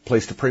that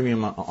placed a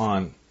premium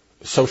on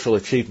social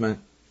achievement,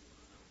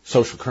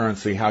 social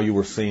currency, how you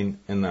were seen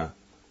in the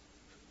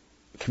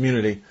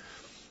community,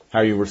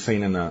 how you were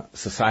seen in the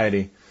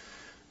society.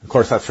 Of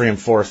course, that's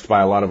reinforced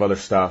by a lot of other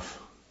stuff.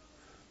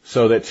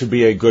 So that to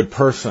be a good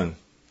person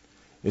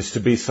is to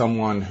be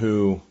someone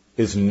who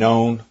is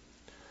known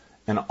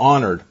and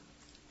honored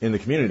in the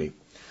community.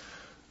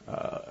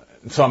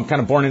 So I'm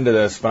kind of born into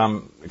this, but I'm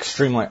an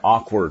extremely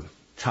awkward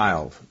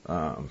child.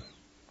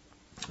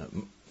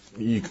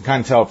 You can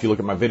kind of tell if you look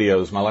at my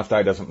videos, my left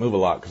eye doesn't move a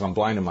lot because I'm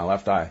blind in my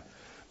left eye.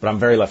 But I'm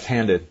very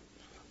left-handed.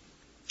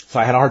 So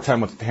I had a hard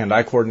time with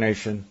hand-eye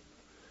coordination.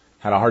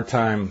 Had a hard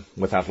time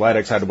with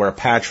athletics. I had to wear a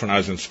patch when I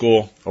was in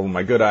school over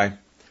my good eye.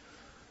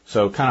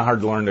 So kind of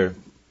hard to learn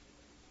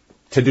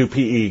to do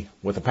PE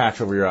with a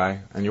patch over your eye,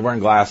 and you're wearing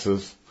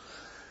glasses.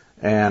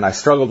 And I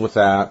struggled with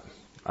that.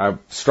 I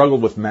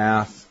struggled with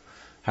math,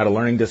 had a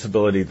learning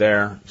disability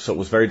there, so it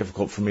was very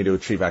difficult for me to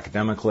achieve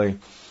academically.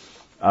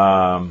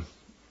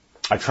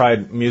 I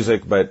tried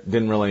music, but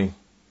didn't really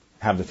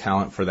have the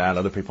talent for that.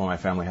 Other people in my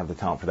family have the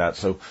talent for that.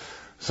 So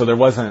there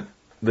wasn't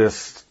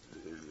this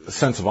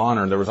sense of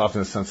honor. There was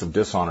often a sense of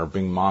dishonor,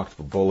 being mocked,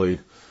 bullied,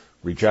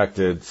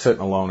 rejected,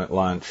 sitting alone at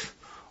lunch,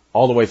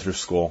 all the way through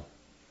school.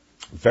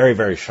 Very,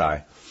 very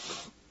shy.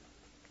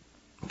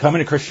 Coming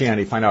to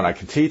Christianity, find out I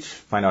can teach,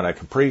 find out I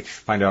can preach,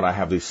 find out I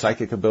have these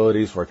psychic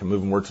abilities where I can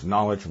move in words of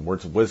knowledge and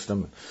words of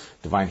wisdom,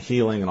 divine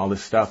healing and all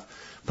this stuff.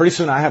 Pretty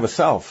soon I have a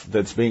self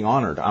that's being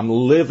honored. I'm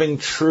living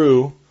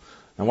true,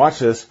 and watch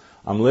this,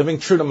 I'm living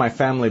true to my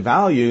family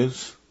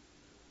values,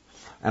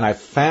 and I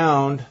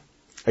found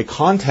a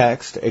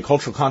context, a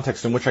cultural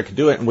context in which I could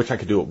do it, in which I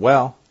could do it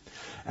well,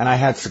 and I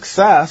had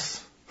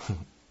success,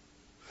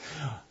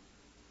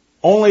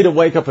 only to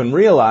wake up and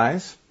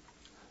realize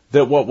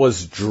that what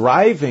was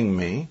driving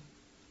me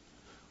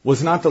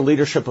was not the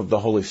leadership of the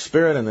Holy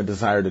Spirit and the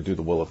desire to do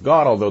the will of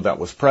God, although that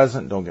was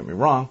present, don't get me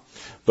wrong.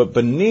 But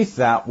beneath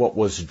that, what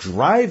was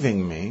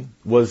driving me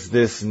was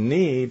this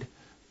need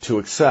to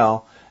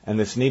excel and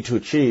this need to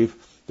achieve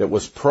that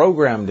was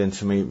programmed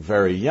into me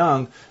very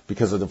young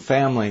because of the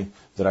family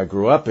that I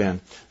grew up in.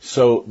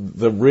 So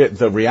the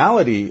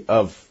reality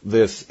of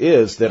this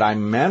is that I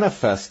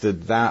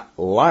manifested that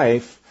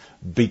life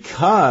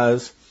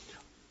because,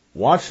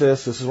 watch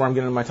this is where I'm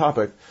getting to my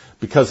topic,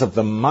 because of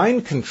the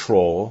mind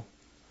control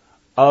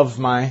of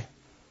my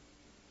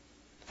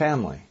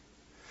family.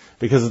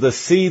 Because of the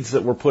seeds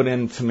that were put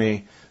into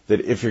me that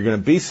if you're going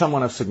to be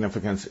someone of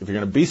significance, if you're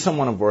going to be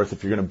someone of worth,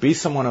 if you're going to be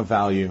someone of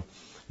value,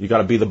 you got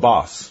to be the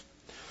boss.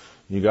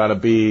 You got to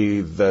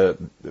be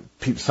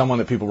someone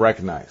that people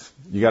recognize.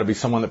 You got to be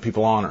someone that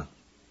people honor.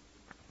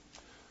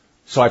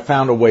 So I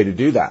found a way to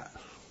do that.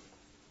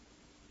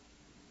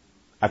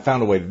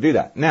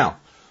 Now,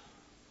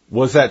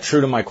 was that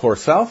true to my core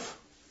self,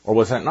 or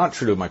was that not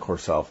true to my core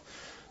self?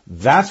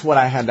 That's what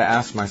I had to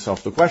ask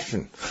myself the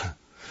question.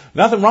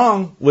 Nothing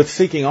wrong with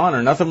seeking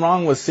honor. Nothing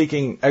wrong with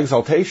seeking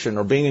exaltation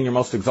or being in your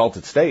most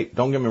exalted state.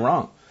 Don't get me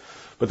wrong.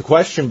 But the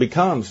question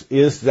becomes,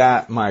 is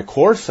that my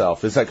core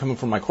self? Is that coming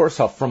from my core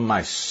self, from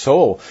my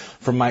soul,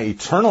 from my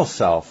eternal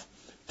self,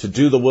 to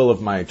do the will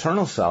of my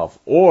eternal self?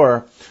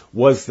 Or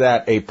was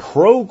that a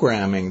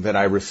programming that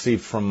I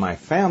received from my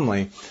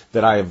family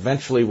that I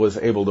eventually was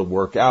able to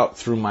work out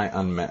through my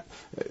unmet,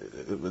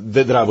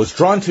 that I was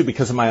drawn to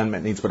because of my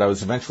unmet needs, but I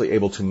was eventually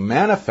able to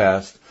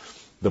manifest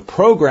the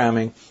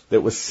programming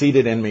that was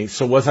seated in me?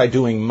 So was I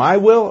doing my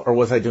will, or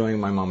was I doing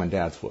my mom and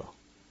dad's will?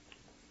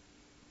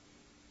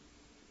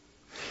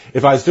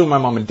 If I was doing my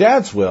mom and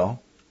dad's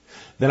will,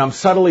 then I'm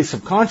subtly,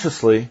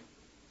 subconsciously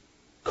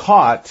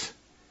caught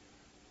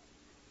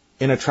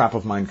in a trap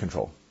of mind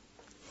control.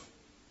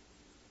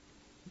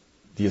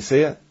 Do you see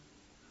it?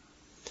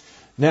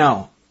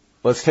 Now,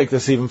 let's take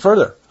this even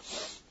further.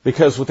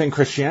 Because within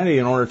Christianity,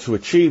 in order to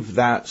achieve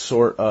that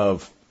sort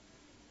of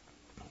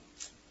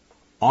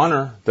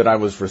honor that I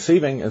was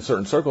receiving in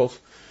certain circles,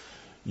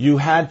 you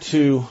had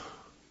to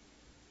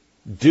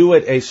do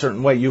it a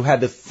certain way. You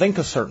had to think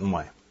a certain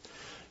way.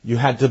 You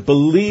had to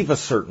believe a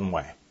certain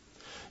way.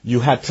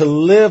 You had to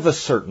live a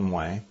certain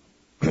way.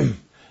 And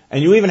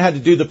you even had to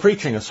do the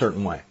preaching a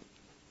certain way.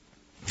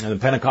 In the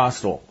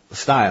Pentecostal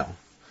style.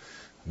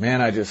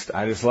 Man, I just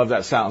love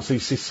that style. So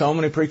you see so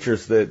many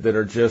preachers that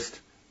are just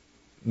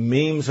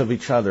memes of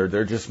each other.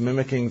 They're just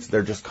mimicking,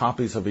 they're just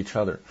copies of each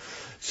other.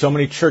 So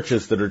many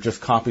churches that are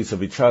just copies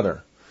of each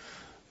other.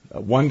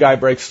 One guy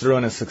breaks through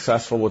and is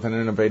successful with an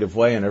innovative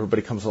way, and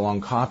everybody comes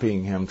along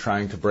copying him,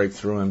 trying to break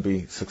through and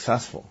be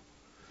successful.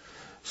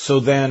 So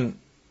then,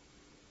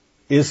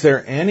 is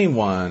there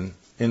anyone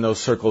in those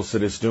circles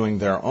that is doing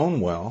their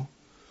own will,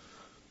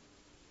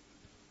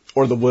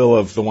 or the will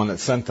of the one that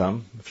sent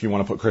them, if you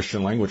want to put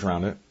Christian language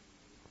around it?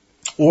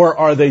 Or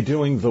are they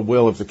doing the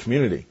will of the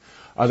community?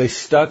 Are they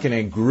stuck in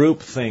a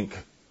groupthink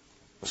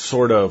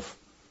sort of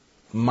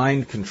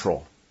mind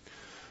control?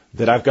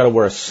 That I've got to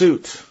wear a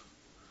suit.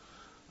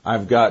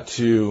 I've got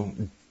to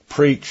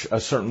preach a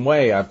certain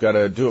way. I've got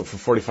to do it for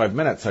 45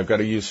 minutes. I've got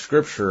to use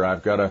scripture.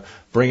 I've got to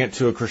bring it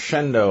to a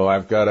crescendo.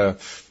 I've got to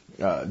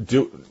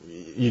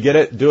you get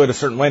it? Do it a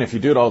certain way. And if you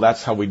do it,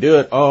 that's how we do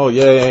it. Oh,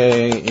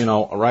 yay,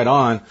 right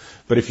on.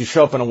 But if you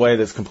show up in a way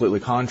that's completely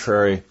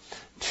contrary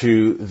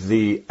to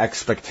the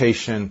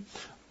expectation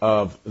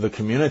of the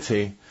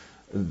community,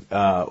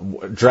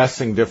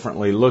 dressing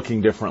differently,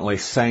 looking differently,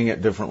 saying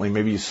it differently.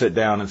 Maybe you sit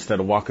down instead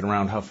of walking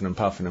around huffing and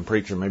puffing and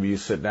preaching. Maybe you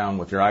sit down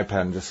with your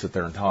iPad and just sit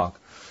there and talk.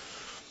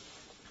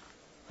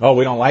 Oh,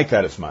 we don't like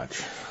that as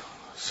much.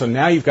 So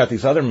now you've got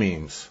these other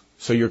memes.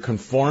 So you're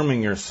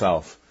conforming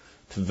yourself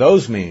to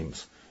those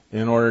memes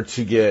in order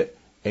to get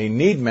a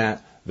need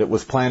met that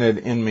was planted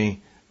in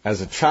me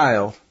as a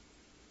child.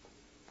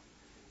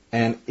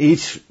 And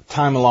each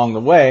time along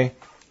the way,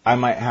 I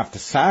might have to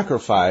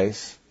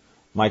sacrifice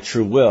my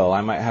true will.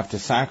 I might have to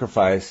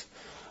sacrifice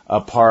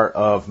a part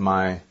of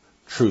my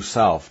true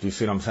self. Do you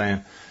see what I'm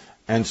saying?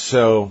 And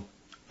so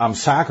I'm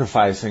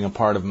sacrificing a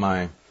part of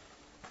my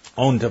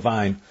own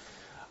divine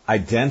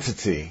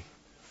identity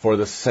for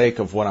the sake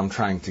of what I'm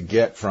trying to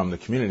get from the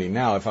community.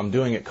 Now, if I'm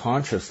doing it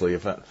consciously,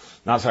 if I'm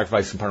not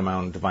sacrificing part of my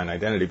own divine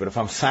identity, but if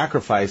I'm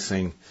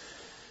sacrificing,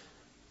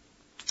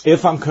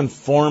 if I'm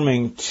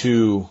conforming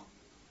to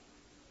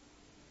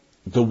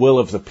the will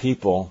of the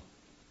people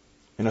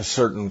in a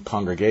certain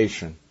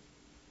congregation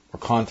or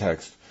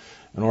context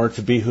in order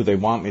to be who they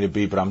want me to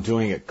be, but I'm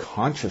doing it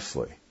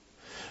consciously,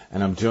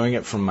 and I'm doing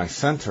it from my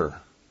center,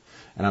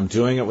 and I'm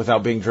doing it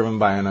without being driven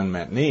by an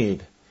unmet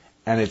need,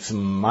 and it's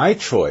my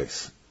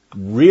choice,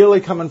 really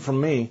coming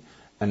from me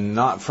and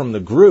not from the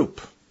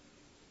group,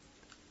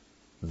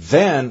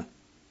 then,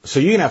 so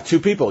you can have two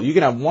people. You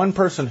can have one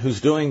person who's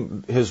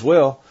doing his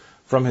will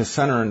from his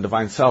center and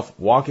divine self,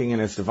 walking in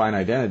his divine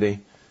identity,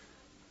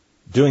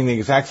 doing the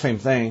exact same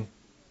thing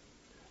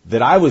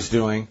that I was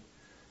doing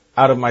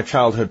out of my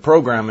childhood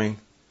programming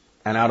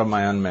and out of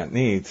my unmet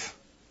needs.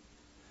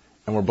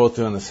 And we're both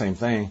doing the same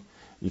thing.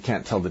 You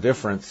can't tell the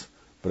difference,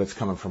 but it's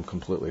coming from a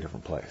completely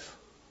different place.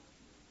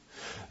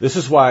 This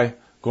is why,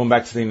 going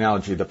back to the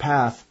analogy of the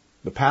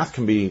path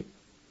can be,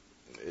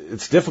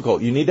 it's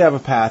difficult. You need to have a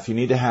path. You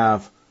need to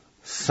have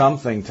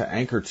something to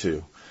anchor to.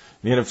 You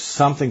need to have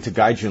something to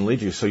guide you and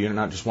lead you so you're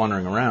not just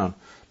wandering around,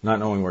 not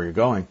knowing where you're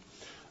going.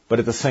 But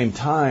at the same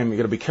time, you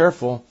got to be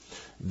careful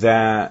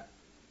that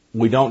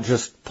we don't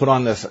just put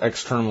on this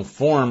external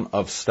form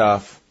of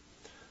stuff,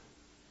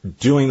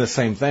 doing the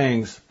same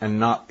things and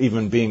not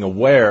even being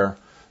aware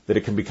that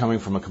it can be coming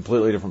from a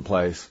completely different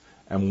place,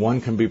 and one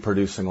can be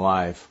producing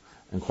life,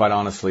 and quite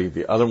honestly,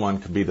 the other one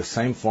could be the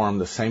same form,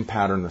 the same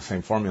pattern, the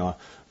same formula,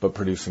 but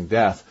producing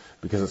death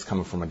because it's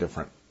coming from a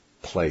different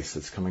place.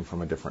 It's coming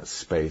from a different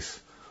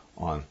space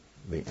on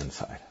the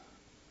inside.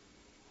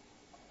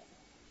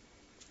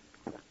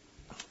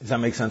 Does that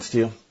make sense to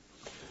you?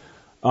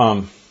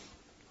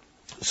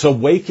 So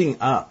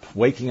waking up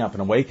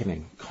and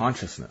awakening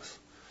consciousness,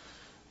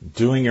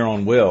 doing your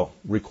own will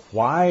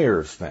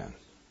requires that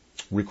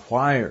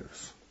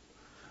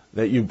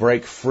you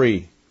break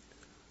free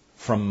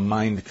from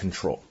mind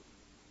control.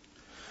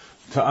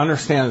 To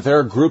understand that there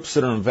are groups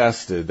that are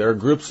invested, there are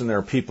groups and there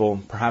are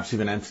people, perhaps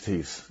even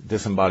entities,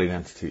 disembodied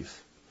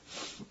entities,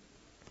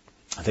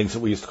 things that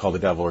we used to call the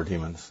devil or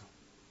demons,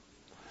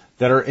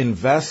 that are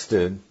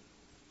invested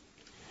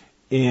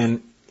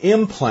in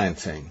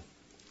implanting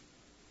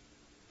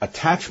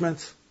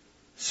attachments,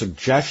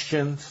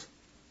 suggestions,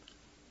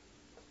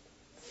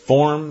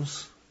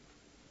 forms,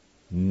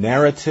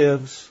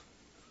 narratives,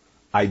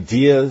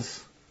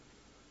 ideas,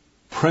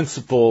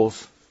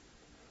 principles,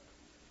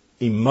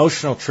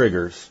 emotional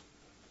triggers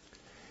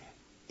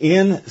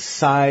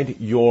inside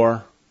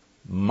your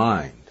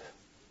mind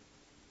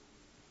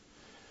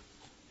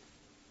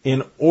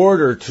in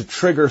order to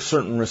trigger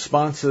certain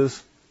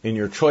responses in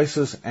your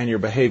choices and your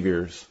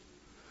behaviors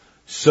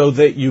so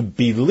that you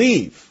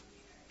believe,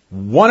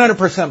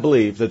 100%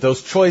 believe, that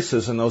those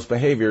choices and those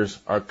behaviors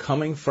are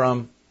coming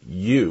from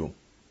you.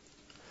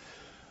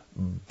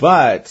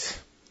 But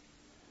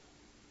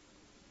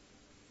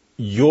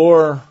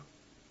your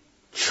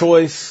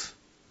choice,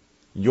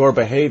 your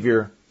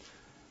behavior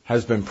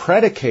has been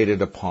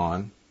predicated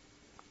upon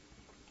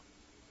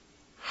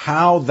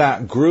how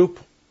that group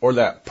or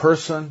that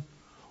person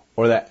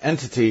or that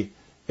entity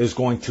is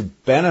going to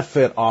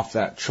benefit off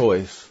that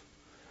choice.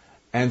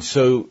 And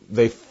so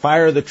they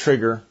fire the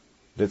trigger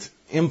that's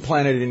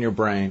implanted in your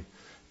brain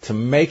to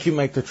make you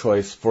make the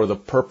choice for the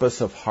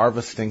purpose of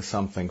harvesting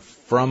something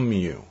from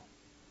you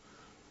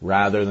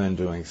rather than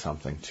doing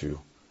something to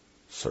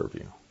serve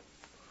you.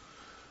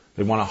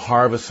 They want to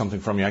harvest something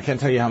from you. I can't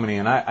tell you how many,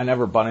 and I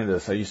never bought into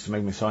this. It used to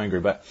make me so angry,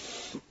 but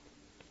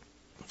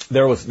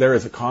there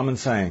is a common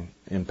saying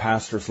in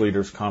pastors,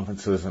 leaders,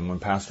 conferences, and when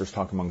pastors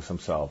talk amongst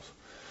themselves,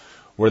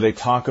 where they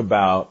talk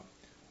about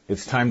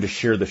it's time to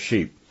shear the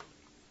sheep.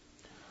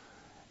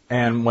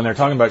 And when they're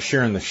talking about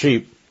shearing the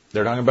sheep,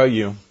 they're talking about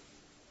you,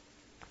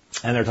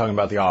 and they're talking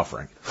about the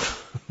offering.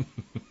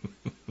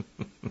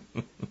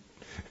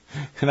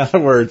 In other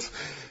words,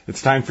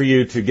 it's time for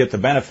you to get the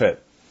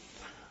benefit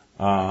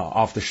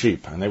off the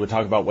sheep. And they would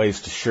talk about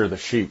ways to shear the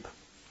sheep.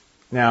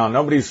 Now,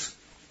 nobody's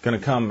going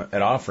to come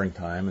at offering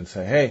time and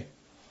say, hey,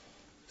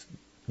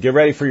 get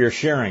ready for your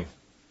shearing.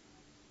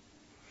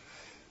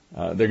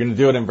 They're going to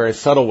do it in very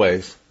subtle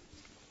ways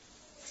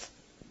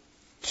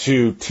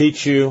to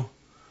teach you,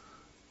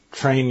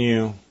 train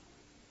you,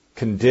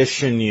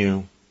 condition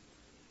you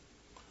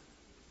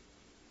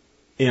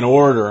in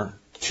order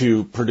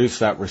to produce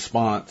that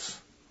response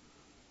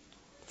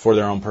for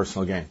their own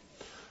personal gain.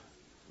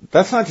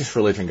 That's not just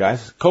religion,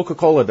 guys.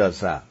 Coca-Cola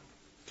does that.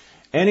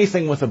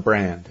 Anything with a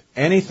brand,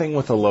 anything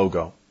with a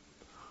logo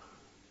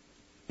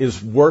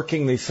is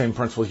working these same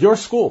principles. Your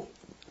school,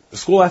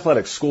 school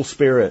athletics, school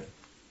spirit,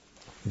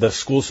 the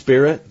school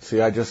spirit, see,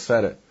 I just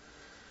said it.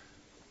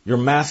 Your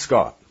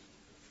mascot,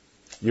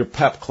 your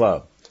pep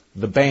club,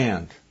 the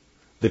band,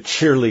 the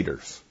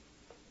cheerleaders,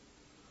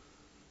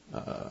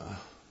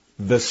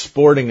 the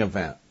sporting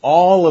event,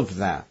 all of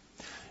that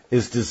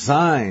is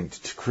designed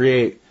to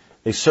create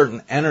a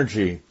certain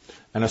energy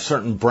and a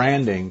certain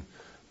branding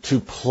to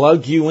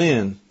plug you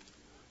in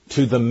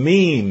to the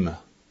meme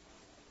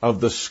of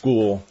the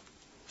school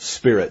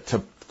spirit, to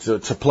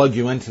plug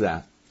you into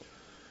that.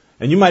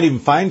 And you might even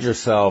find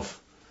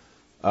yourself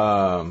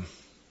going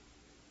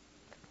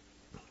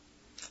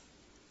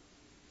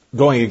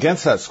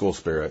against that school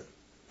spirit,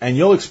 and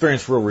you'll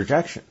experience real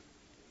rejection.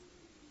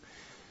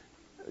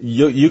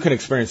 You can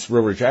experience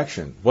real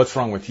rejection. What's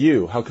wrong with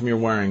you? How come you're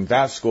wearing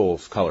that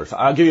school's colors?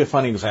 I'll give you a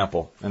funny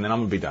example, and then I'm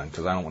going to be done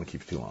because I don't want to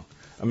keep you too long.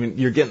 I mean,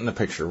 you're getting the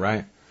picture,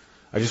 right?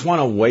 I just want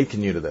to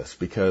awaken you to this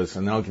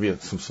and then I'll give you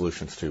some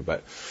solutions too.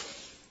 But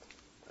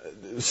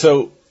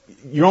so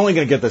you're only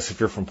going to get this if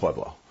you're from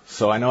Pueblo.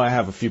 So I know I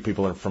have a few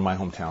people that are from my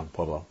hometown,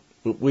 Pueblo.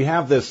 We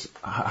have this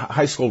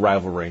high school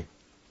rivalry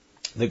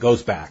that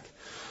goes back,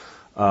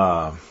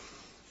 I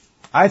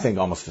think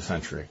almost a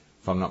century,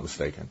 if I'm not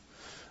mistaken.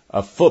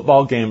 A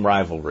football game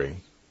rivalry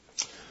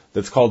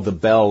that's called the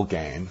Bell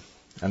Game.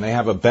 And they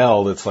have a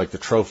bell that's like the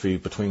trophy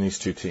between these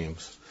two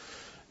teams.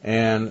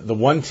 And the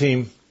one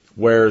team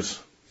wears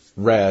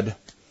red.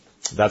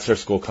 That's their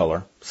school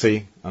color.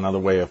 See, another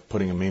way of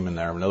putting a meme in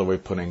there, another way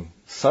of putting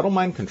subtle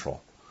mind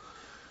control.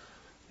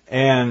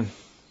 And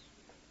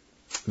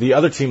the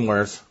other team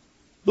wears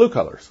blue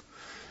colors.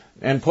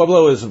 And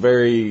Pueblo is a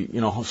very,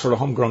 sort of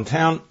homegrown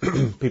town.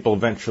 People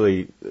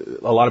eventually,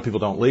 a lot of people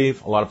don't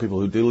leave. A lot of people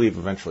who do leave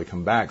eventually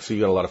come back. So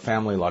you got a lot of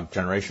family, a lot of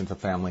generations of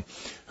family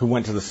who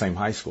went to the same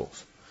high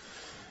schools.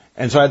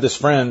 And so I had this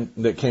friend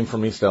that came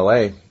from East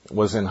LA,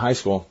 was in high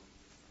school,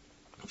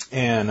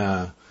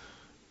 and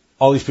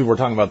all these people were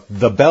talking about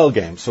the Bell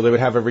Game. So they would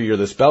have every year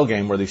this Bell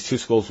Game where these two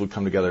schools would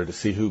come together to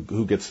see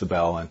who gets the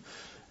bell,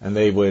 and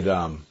they would,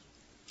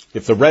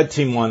 if the red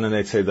team won, then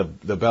they'd say the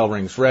bell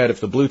rings red. If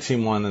the blue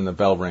team won, then the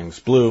bell rings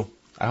blue.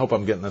 I hope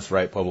I'm getting this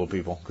right, Pueblo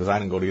people, because I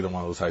didn't go to either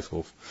one of those high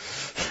schools.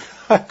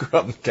 I grew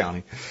up in the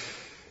county.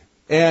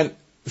 And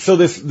so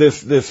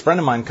this friend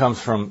of mine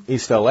comes from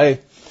East LA,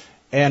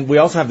 and we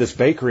also have this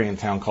bakery in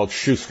town called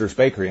Schuster's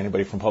Bakery.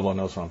 Anybody from Pueblo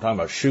knows what I'm talking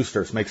about.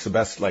 Schuster's makes the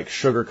best like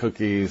sugar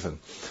cookies and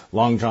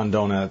Long John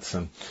donuts,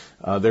 and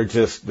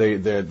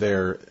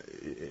they're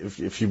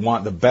if you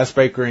want the best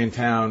bakery in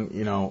town,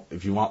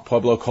 if you want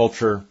Pueblo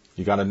culture,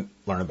 you got to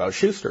learn about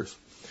Schuster's.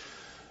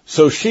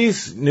 So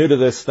she's new to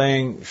this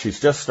thing. She's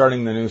just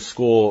starting the new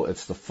school.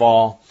 It's the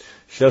fall.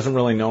 She doesn't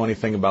really know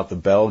anything about the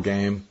Bell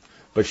Game,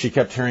 but she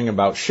kept hearing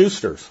about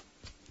Schuster's.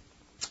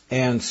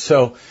 And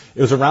so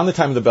it was around the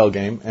time of the Bell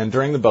Game, and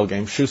during the Bell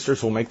Game,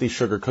 Schuster's will make these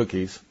sugar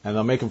cookies, and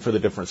they'll make them for the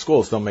different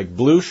schools. They'll make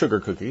blue sugar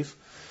cookies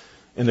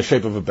in the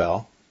shape of a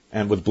bell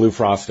and with blue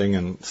frosting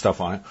and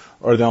stuff on it,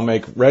 or they'll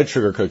make red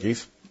sugar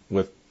cookies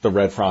with the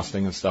red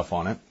frosting and stuff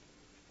on it.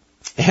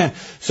 And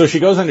so she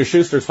goes into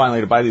Schuster's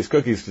finally to buy these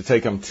cookies to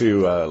take them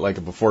to like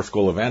a before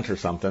school event or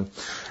something.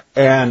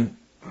 And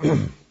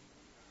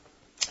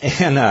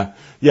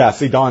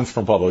see, Dawn's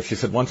from Pueblo. She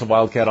said, once a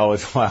Wildcat,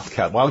 always a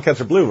Wildcat.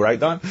 Wildcats are blue, right,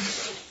 Dawn?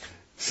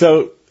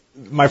 So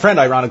my friend,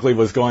 ironically,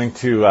 was going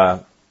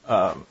to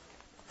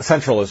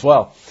Central as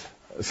well,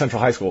 Central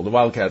High School, the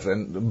Wildcats,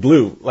 and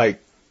blue,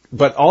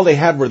 but all they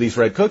had were these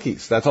red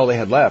cookies. That's all they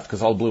had left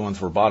because all the blue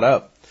ones were bought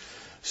up.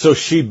 So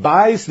she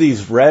buys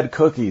these red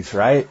cookies,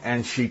 right,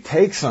 and she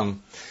takes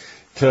them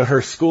to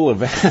her school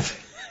event.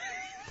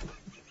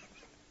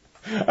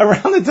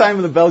 Around the time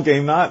of the Bell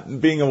Game, not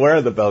being aware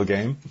of the Bell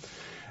Game.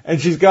 And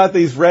she's got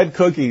these red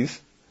cookies,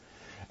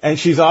 and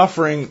she's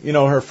offering,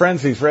 her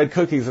friends these red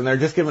cookies, and they're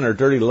just giving her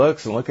dirty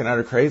looks and looking at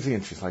her crazy,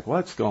 and she's like,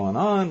 what's going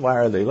on? Why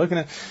are they looking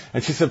at?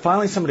 And she said,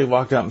 finally somebody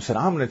walked up and said,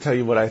 I'm going to tell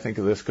you what I think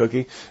of this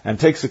cookie, and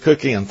takes the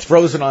cookie and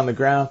throws it on the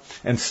ground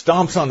and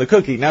stomps on the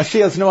cookie. Now,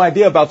 she has no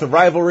idea about the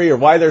rivalry or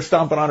why they're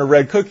stomping on her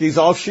red cookies.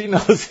 All she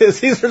knows is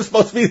these are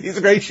supposed to be these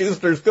great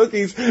Schuster's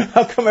cookies.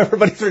 How come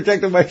everybody's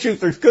rejecting my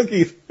Schuster's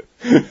cookies?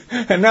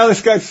 And now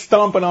this guy's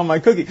stomping on my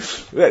cookie.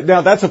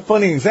 Now that's a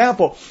funny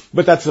example,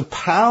 but that's the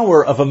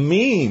power of a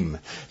meme.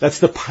 That's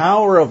the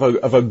power of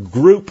a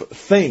group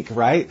think,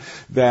 right?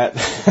 That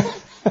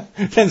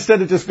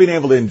instead of just being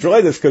able to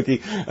enjoy this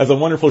cookie as a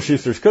wonderful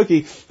Schuster's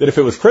cookie, that if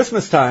it was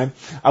Christmas time,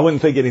 I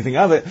wouldn't think anything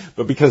of it,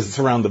 but because it's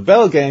around the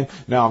Bell Game,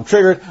 now I'm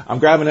triggered, I'm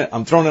grabbing it,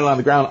 I'm throwing it on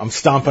the ground, I'm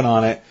stomping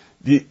on it.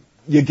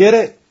 You get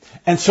it?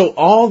 And so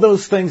all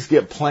those things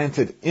get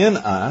planted in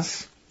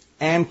us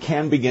and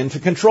can begin to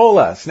control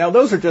us. Now,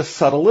 those are just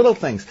subtle little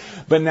things.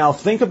 But now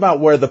think about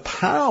where the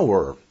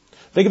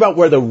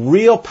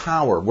real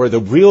power, where the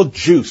real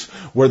juice,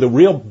 where the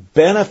real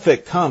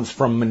benefit comes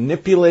from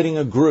manipulating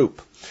a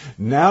group.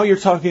 Now you're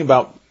talking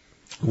about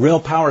real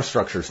power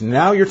structures.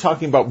 Now you're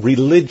talking about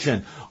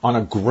religion on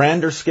a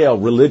grander scale,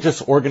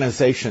 religious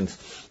organizations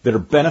that are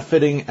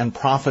benefiting and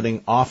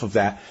profiting off of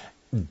that,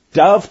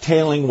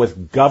 dovetailing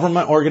with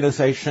government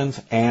organizations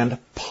and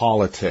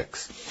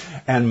politics.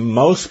 And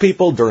most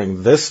people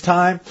during this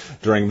time,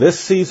 during this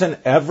season,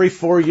 every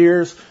 4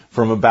 years,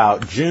 from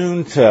about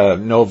June to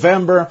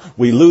November,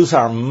 we lose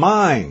our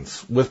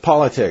minds with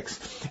politics.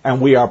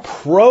 And we are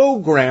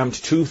programmed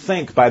to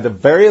think by the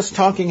various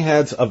talking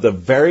heads of the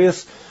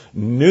various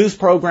news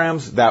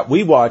programs that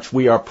we watch.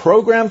 We are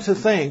programmed to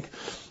think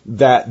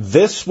that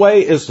this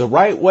way is the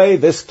right way,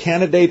 this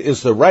candidate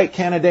is the right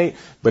candidate.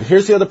 But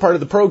here's the other part of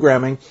the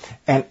programming.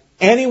 And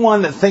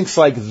anyone that thinks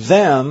like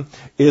them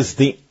is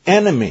the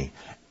enemy.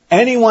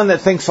 Anyone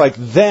that thinks like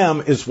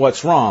them is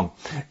what's wrong.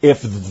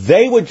 If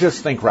they would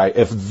just think right,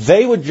 if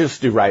they would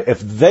just do right, if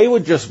they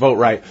would just vote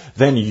right,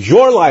 then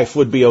your life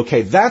would be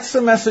okay. That's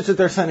the message that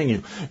they're sending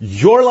you.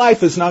 Your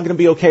life is not going to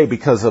be okay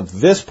because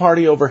of this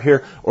party over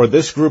here or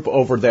this group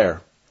over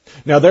there.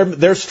 Now,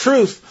 there's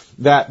truth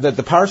that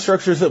the power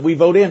structures that we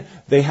vote in,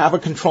 they have a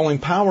controlling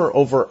power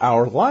over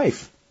our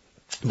life.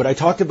 But I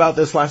talked about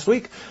this last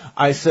week.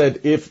 I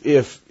said,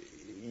 if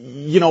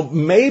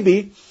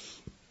maybe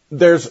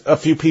there's a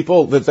few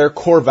people that their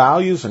core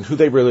values and who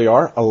they really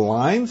are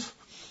aligns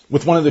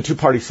with one of the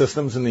two-party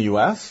systems in the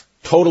U.S.,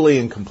 totally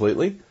and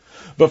completely.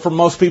 But for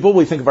most people,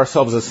 we think of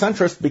ourselves as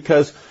centrist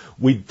because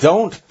we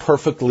don't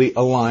perfectly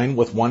align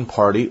with one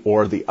party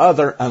or the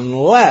other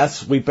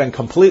unless we've been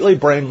completely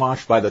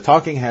brainwashed by the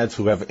talking heads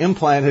who have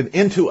implanted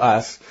into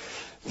us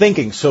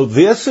thinking. So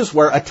this is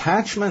where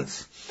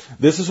attachments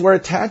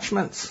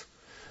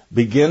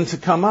begin to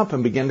come up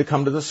and begin to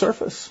come to the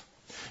surface.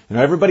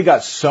 Everybody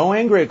got so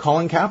angry at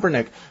Colin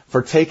Kaepernick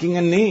for taking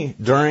a knee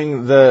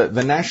during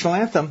the national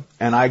anthem.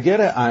 And I get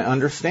it. I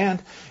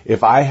understand.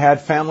 If I had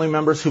family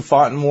members who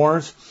fought in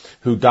wars,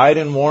 who died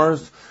in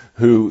wars,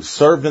 who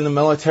served in the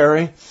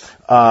military,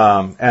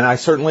 and I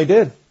certainly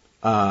did,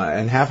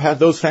 and have had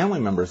those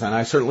family members. And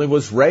I certainly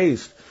was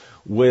raised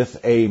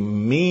with a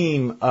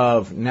meme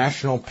of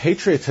national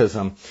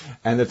patriotism,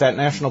 and that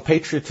national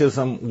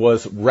patriotism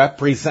was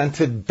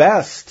represented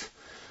best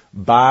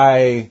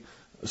by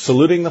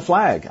saluting the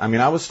flag. I mean,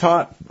 I was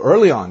taught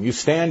early on, you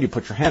stand, you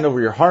put your hand over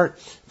your heart,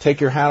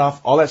 take your hat off,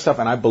 all that stuff.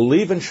 And I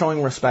believe in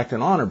showing respect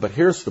and honor. But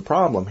here's the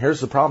problem. Here's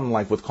the problem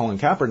like with Colin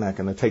Kaepernick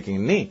and the taking a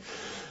knee.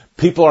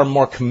 People are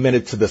more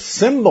committed to the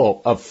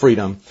symbol of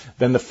freedom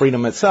than the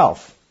freedom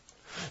itself.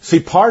 See,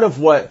 part of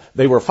what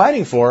they were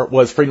fighting for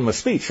was freedom of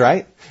speech,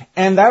 right?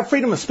 And that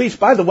freedom of speech,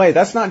 by the way,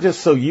 that's not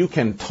just so you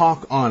can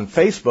talk on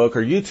Facebook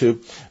or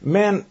YouTube.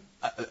 Man,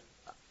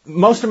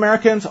 most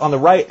Americans on the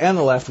right and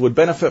the left would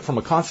benefit from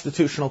a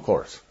constitutional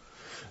course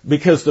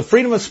because the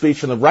freedom of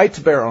speech and the right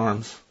to bear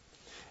arms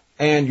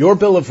and your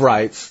Bill of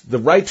Rights, the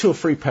right to a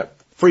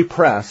free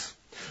press,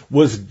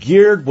 was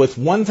geared with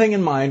one thing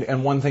in mind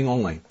and one thing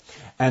only.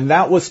 And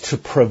that was to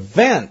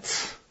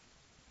prevent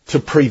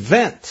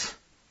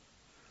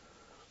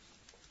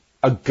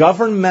a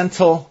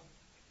governmental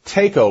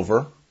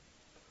takeover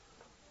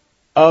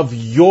of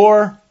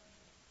your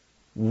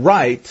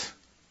right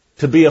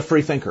to be a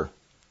free thinker.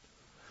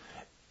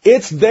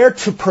 It's there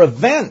to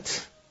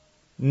prevent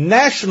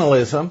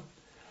nationalism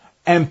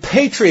and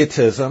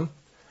patriotism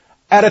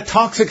at a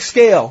toxic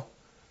scale,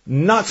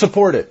 not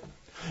support it.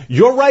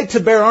 Your right to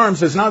bear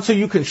arms is not so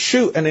you can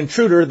shoot an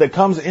intruder that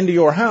comes into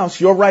your house.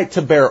 Your right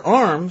to bear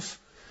arms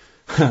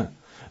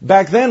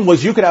back then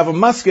was you could have a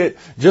musket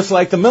just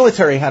like the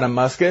military had a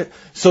musket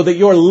so that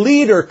your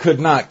leader could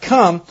not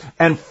come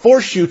and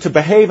force you to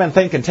behave and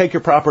think and take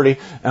your property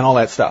and all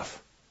that stuff.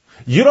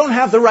 You don't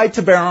have the right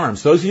to bear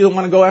arms. Those of you that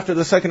want to go after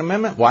the Second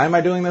Amendment, why am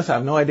I doing this? I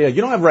have no idea. You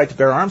don't have a right to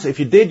bear arms. If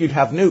you did, you'd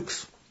have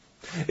nukes.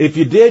 If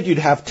you did, you'd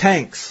have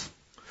tanks.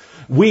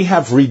 We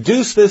have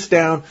reduced this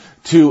down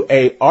to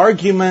an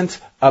argument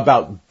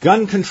about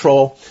gun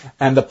control,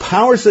 and the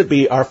powers that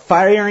be are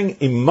firing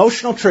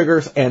emotional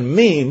triggers and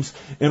memes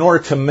in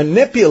order to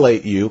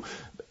manipulate you,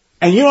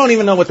 and you don't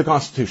even know what the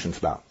Constitution's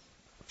about.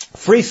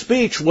 Free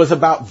speech was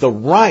about the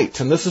right,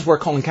 and this is where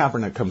Colin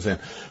Kaepernick comes in.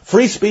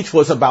 Free speech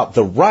was about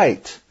the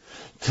right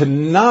to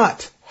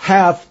not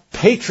have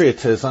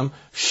patriotism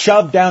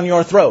shoved down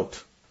your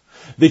throat.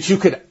 That you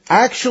could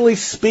actually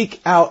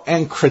speak out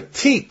and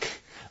critique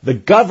the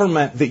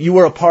government that you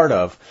were a part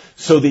of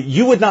so that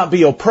you would not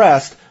be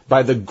oppressed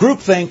by the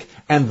groupthink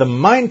and the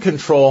mind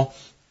control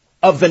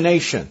of the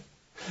nation.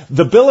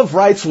 The Bill of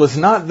Rights was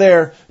not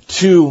there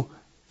to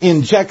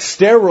inject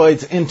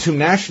steroids into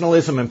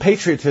nationalism and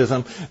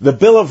patriotism. The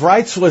Bill of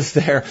Rights was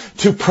there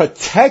to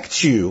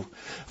protect you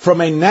from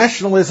a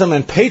nationalism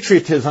and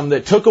patriotism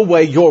that took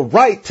away your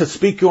right to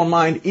speak your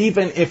mind,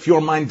 even if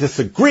your mind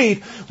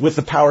disagreed with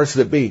the powers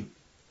that be.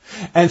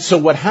 And so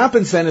what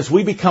happens then is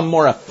we become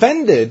more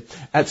offended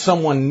at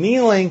someone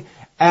kneeling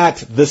at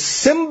the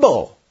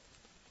symbol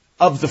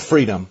of the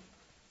freedom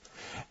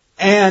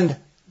and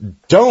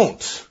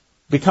don't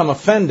become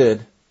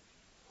offended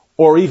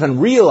or even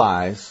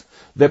realize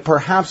that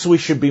perhaps we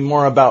should be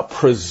more about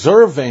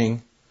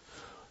preserving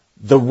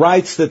the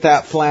rights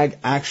that flag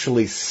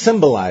actually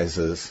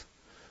symbolizes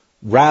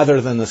rather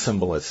than the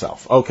symbol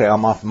itself. Okay,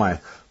 I'm off my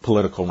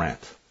political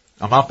rant.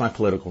 I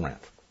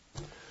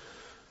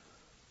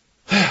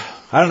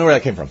don't know where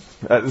that came from.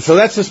 So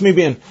that's just me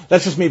being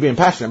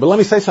passionate. But let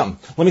me say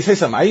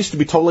something. I used to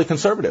be totally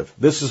conservative.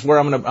 This is where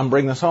I'm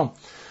bringing this home.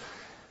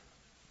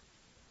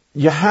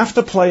 you have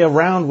to play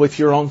around with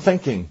your own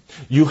thinking.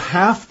 You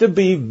have to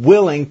be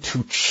willing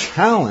to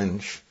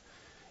challenge,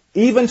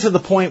 even to the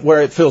point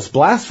where it feels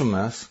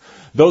blasphemous,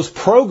 those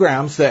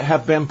programs that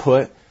have been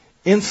put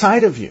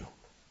inside of you.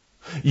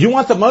 You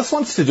want the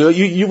Muslims to do it.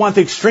 You want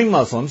the extreme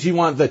Muslims. You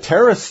want the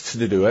terrorists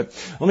to do it.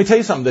 Let me tell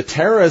you something. The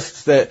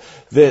terrorists that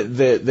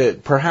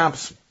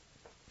perhaps,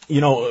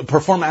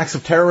 perform acts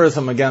of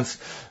terrorism against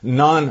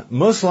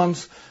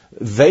non-Muslims,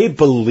 they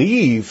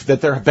believe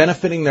that they're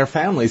benefiting their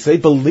families. They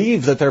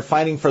believe that they're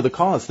fighting for the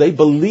cause. They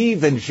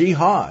believe in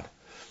jihad.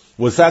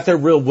 Was that their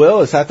real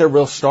will? Is that their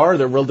real star,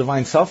 their real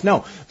divine self?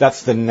 No.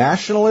 That's the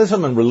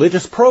nationalism and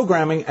religious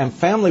programming and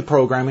family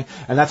programming,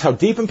 and that's how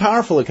deep and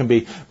powerful it can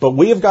be. But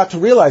we have got to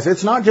realize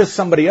it's not just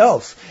somebody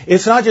else.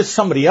 It's not just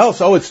somebody else.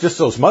 Oh, it's just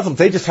those Muslims.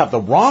 They just have the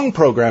wrong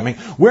programming.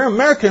 We're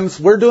Americans.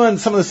 We're doing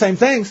some of the same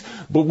things,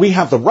 but we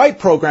have the right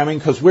programming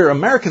because we're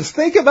Americans.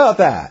 Think about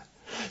that.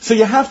 So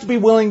you have to be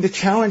willing to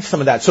challenge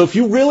some of that. So if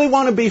you really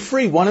want to be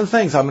free, one of the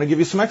things, I'm going to give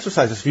you some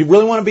exercises. If you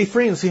really want to be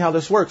free and see how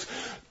this works,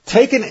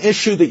 take an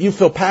issue that you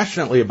feel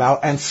passionately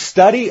about and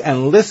study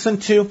and listen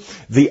to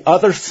the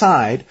other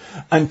side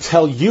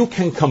until you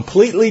can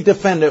completely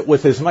defend it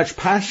with as much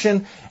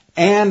passion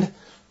and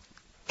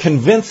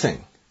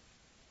convincing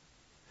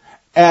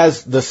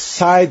as the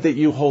side that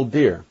you hold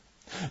dear.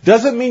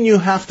 Doesn't mean you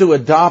have to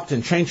adopt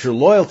and change your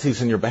loyalties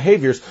and your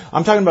behaviors.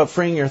 I'm talking about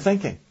freeing your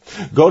thinking.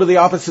 Go to the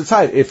opposite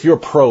side. If you're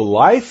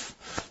pro-life,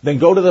 then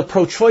go to the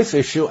pro-choice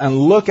issue and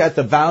look at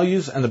the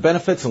values and the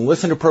benefits and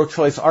listen to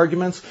pro-choice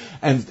arguments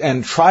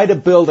and try to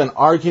build an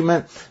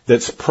argument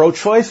that's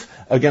pro-choice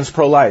against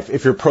pro-life.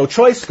 If you're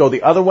pro-choice, go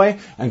the other way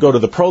and go to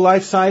the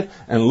pro-life side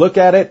and look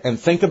at it and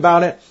think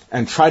about it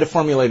and try to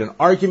formulate an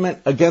argument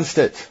against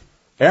it.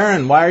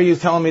 Aaron, why are you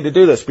telling me to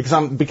do this?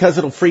 Because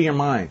it'll free your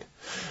mind.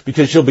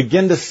 Because you'll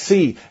begin to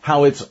see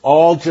how it's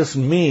all just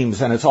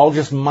memes and it's all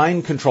just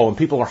mind control and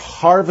people are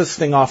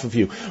harvesting off of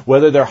you.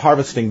 Whether they're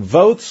harvesting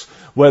votes,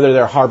 whether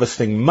they're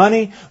harvesting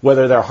money,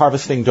 whether they're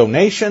harvesting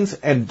donations.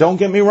 And don't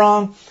get me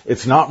wrong,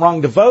 it's not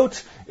wrong to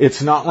vote.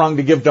 It's not wrong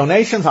to give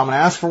donations. I'm going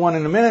to ask for one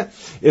in a minute.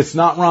 It's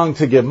not wrong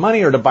to give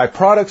money or to buy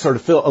products or to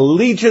feel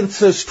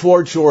allegiances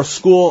towards your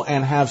school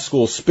and have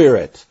school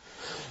spirit.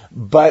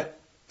 But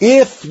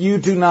if you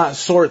do not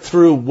sort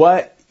through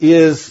what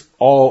is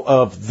all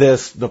of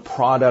this the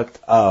product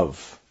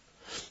of,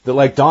 that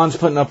like Dawn's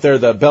putting up there,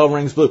 the bell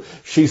rings blue,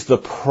 she's the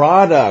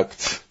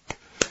product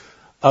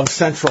of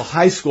Central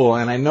High School,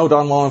 and I know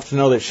Dawn well enough to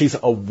know that she's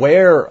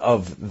aware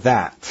of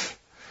that.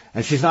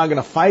 And she's not going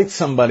to fight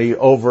somebody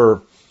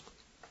over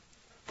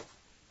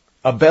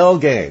a bell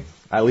game.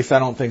 At least I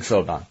don't think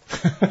so, Dawn.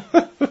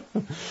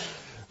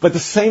 But the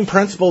same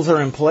principles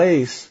are in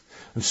place,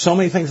 and so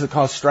many things that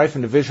cause strife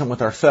and division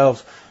with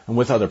ourselves and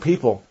with other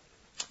people,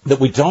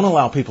 that we don't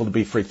allow people to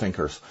be free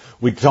thinkers.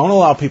 We don't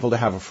allow people to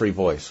have a free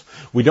voice.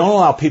 We don't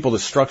allow people to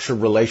structure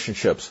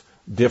relationships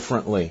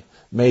differently,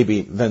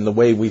 maybe, than the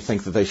way we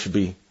think that they should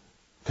be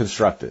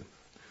constructed.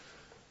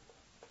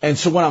 And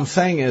so what I'm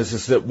saying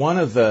is that one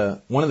of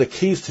the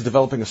keys to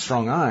developing a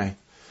strong eye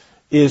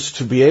is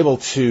to be able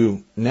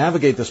to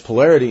navigate this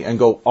polarity and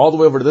go all the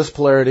way over to this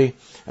polarity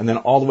and then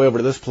all the way over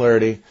to this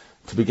polarity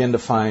to begin to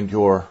find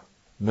your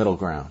middle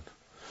ground.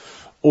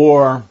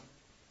 Or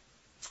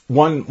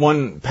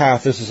one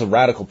path, this is a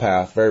radical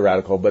path, very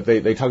radical, but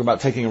they talk about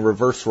taking a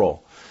reverse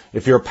role.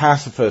 If you're a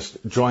pacifist,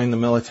 join the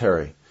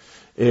military.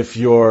 If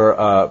you're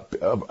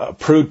a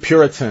prude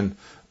Puritan,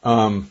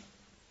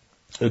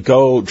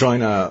 go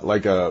join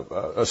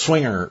a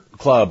swinger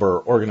club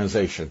or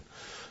organization.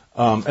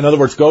 In other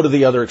words, go to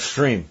the other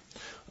extreme.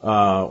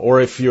 Or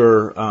if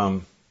you're,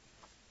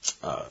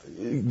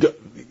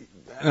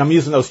 and I'm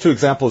using those two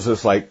examples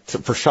as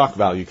for shock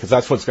value, because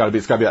that's what it's got to be.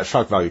 It's got to be that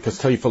shock value, because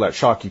until you feel that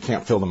shock, you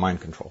can't feel the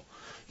mind control.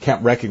 You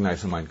can't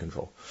recognize the mind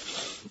control.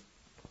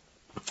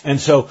 And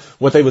so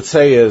what they would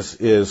say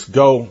is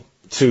go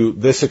to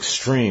this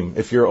extreme.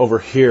 If you're over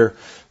here,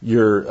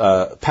 you're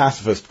a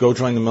pacifist, go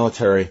join the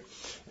military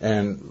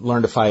and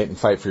learn to fight and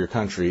fight for your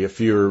country.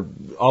 If you're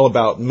all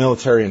about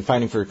military and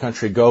fighting for your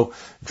country, go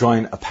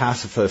join a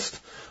pacifist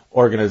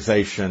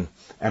organization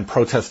and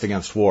protest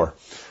against war.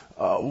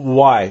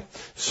 Why?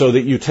 So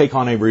that you take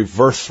on a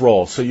reverse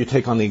role. So you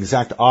take on the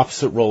exact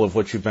opposite role of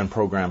what you've been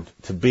programmed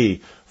to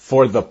be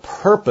for the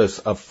purpose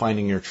of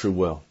finding your true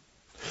will.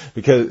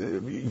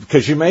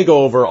 Because you may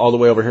go all the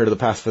way over here to the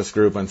pacifist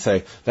group and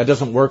say, that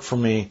doesn't work for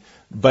me,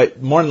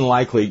 but more than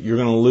likely you're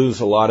going to lose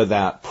a lot of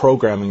that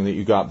programming that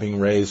you got being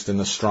raised in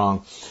the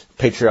strong,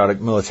 patriotic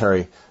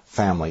military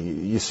family.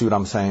 You see what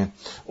I'm saying?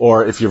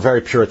 Or if you're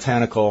very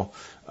puritanical,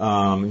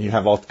 you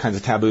have all kinds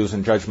of taboos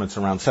and judgments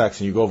around sex,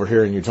 and you go over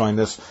here and you join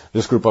this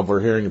group over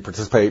here and you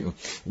participate in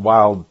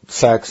wild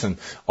sex and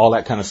all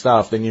that kind of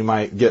stuff, then you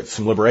might get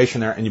some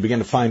liberation there and you begin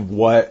to find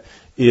what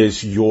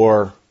is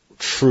your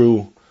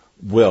true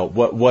will,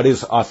 what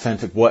is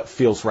authentic, what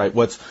feels right,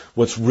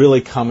 what's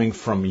really coming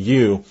from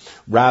you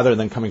rather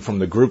than coming from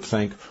the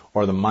groupthink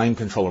or the mind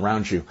control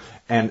around you.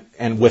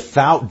 And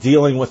without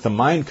dealing with the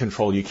mind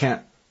control, you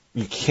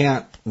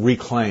can't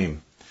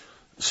reclaim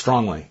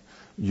strongly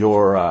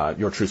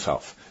your true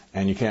self.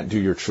 and you can't do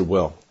your true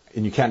will,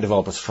 and you can't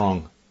develop a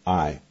strong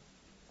I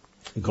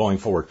going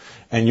forward.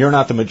 And you're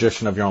not the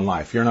magician of your own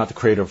life. You're not the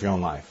creator of your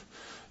own life.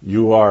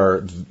 You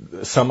are,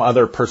 some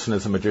other person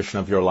is a magician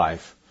of your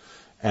life,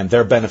 and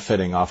they're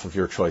benefiting off of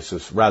your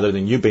choices rather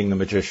than you being the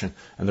magician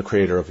and the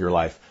creator of your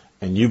life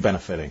and you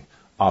benefiting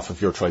off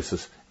of your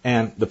choices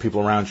and the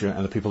people around you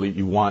and the people that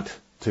you want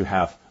to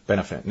have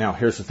benefit. Now,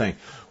 here's the thing.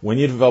 When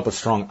you develop a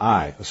strong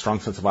I, a strong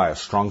sense of I, a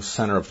strong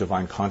center of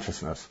divine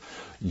consciousness,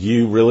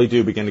 you really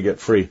do begin to get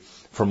free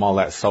from all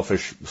that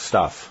selfish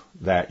stuff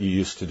that you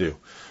used to do.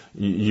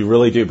 You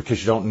really do,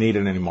 because you don't need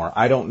it anymore.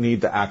 I don't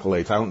need the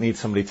accolades. I don't need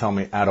somebody telling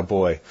me,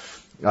 attaboy,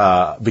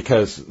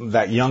 because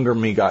that younger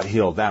me got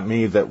healed. That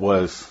me that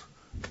was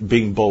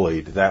being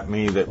bullied, that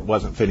me that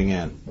wasn't fitting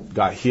in,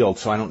 got healed.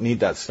 So I don't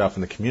need that stuff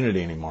in the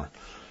community anymore.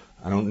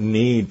 I don't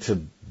need to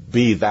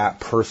be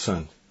that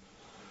person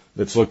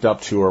that's looked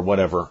up to or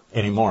whatever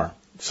anymore.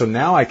 So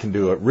now I can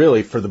do it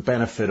really for the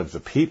benefit of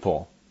the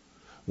people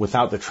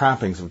without the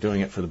trappings of doing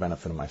it for the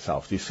benefit of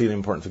myself. Do you see the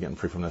importance of getting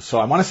free from this? So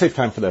I want to save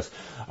time for this.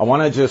 I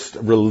want to just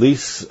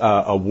release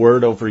a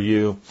word over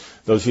you,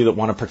 those of you that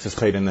want to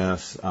participate in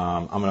this.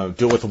 I'm going to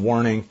do it with a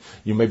warning.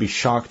 You may be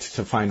shocked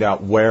to find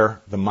out where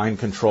the mind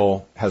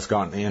control has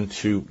gotten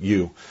into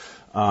you.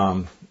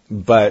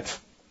 But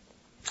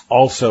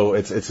also,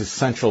 it's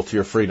essential to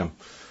your freedom.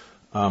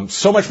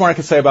 So much more I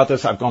could say about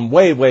this. I've gone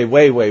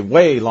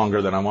way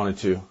longer than I wanted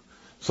to.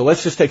 So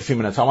let's just take a few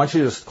minutes. I want you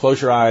to just close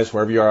your eyes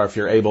wherever you are, if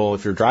you're able.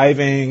 If you're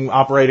driving,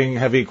 operating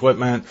heavy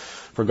equipment,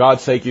 for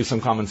God's sake, use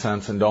some common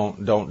sense and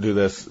don't do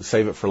this.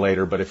 Save it for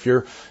later. But if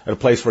you're at a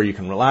place where you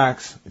can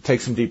relax,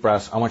 take some deep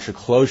breaths, I want you to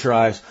close your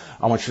eyes.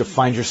 I want you to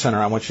find your center.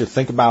 I want you to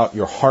think about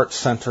your heart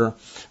center.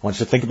 I want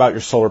you to think about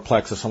your solar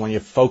plexus. I want you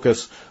to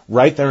focus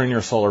right there in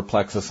your solar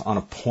plexus on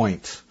a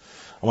point.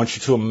 I want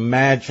you to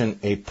imagine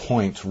a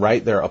point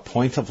right there, a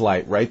point of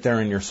light right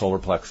there in your solar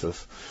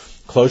plexus.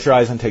 Close your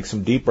eyes and take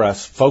some deep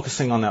breaths,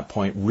 focusing on that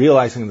point,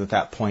 realizing that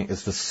that point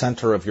is the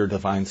center of your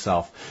divine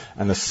self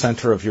and the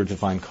center of your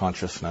divine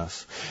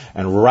consciousness.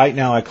 And right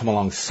now I come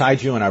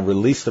alongside you and I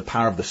release the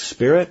power of the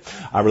Spirit.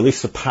 I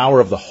release the power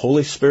of the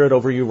Holy Spirit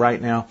over you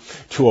right now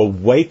to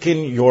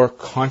awaken your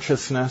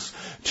consciousness,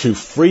 to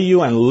free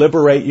you and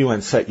liberate you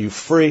and set you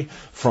free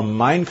from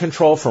mind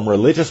control, from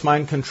religious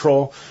mind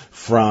control,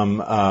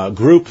 from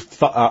group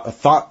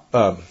thought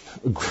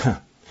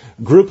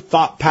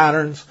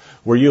patterns,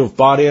 where you have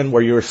bought in,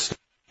 where you're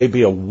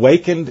be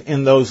awakened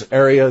in those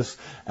areas,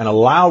 and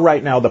allow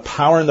right now the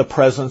power and the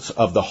presence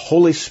of the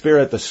Holy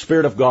Spirit, the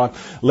Spirit of God.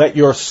 Let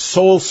your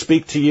soul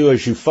speak to you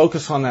as you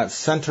focus on that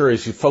center,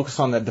 as you focus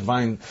on that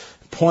divine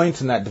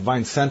point and that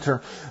divine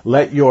center.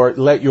 Let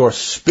your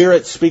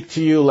spirit speak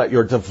to you. Let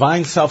your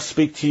divine self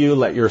speak to you.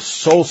 Let your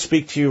soul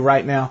speak to you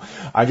right now.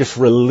 I just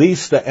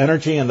release the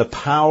energy and the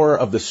power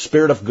of the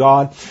Spirit of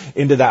God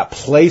into that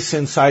place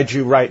inside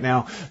you right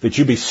now, that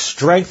you be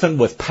strengthened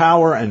with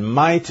power and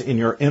might in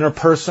your inner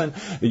person,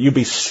 that you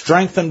be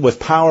strengthened with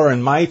power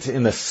and might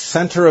in the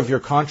center of your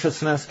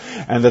consciousness,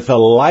 and that the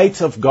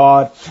light of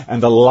God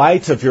and the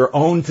light of your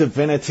own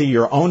divinity,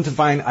 your own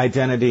divine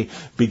identity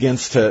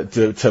begins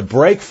to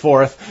break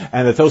forth,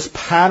 and that those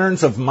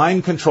patterns of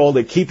mind control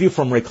that keep you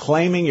from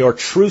reclaiming your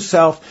true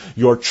self,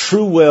 your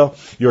true will,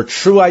 your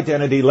true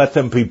identity, let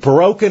them be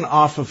broken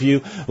off of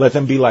you. Let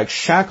them be like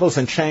shackles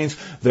and chains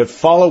that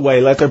fall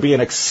away. Let there be an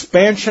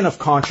expansion of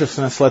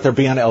consciousness. Let there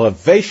be an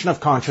elevation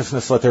of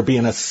consciousness. Let there be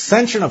an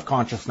ascension of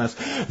consciousness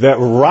that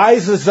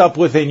rises up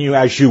within you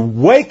as you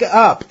wake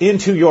up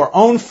into your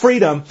own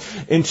freedom,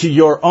 into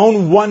your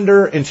own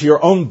wonder, into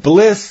your own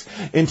bliss,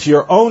 into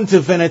your own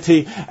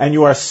divinity, and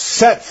you are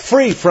set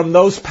free from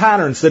those patterns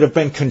that have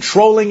been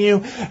controlling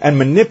you and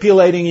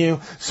manipulating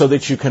you, so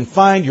that you can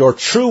find your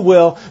true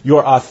will,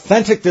 your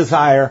authentic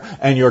desire,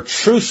 and your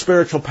true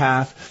spiritual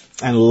path.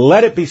 And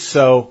let it be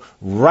so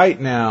right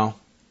now.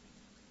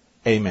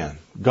 Amen.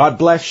 God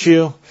bless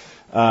you.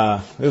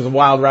 It was a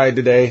wild ride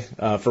today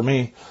for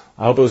me.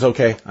 I hope it was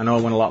okay. I know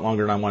it went a lot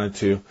longer than I wanted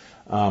to.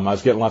 I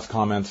was getting lots of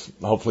comments.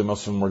 Hopefully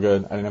most of them were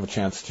good. I didn't have a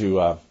chance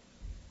to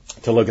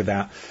look at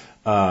that.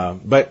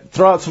 But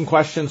throw out some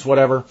questions,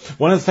 whatever.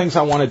 One of the things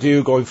I want to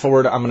do going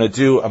forward, I'm going to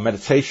do a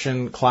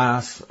meditation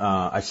class.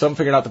 I still haven't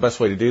figured out the best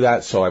way to do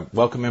that, so I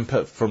welcome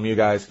input from you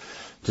guys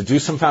to do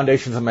some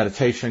foundations of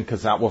meditation,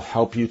 because that will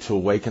help you to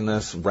awaken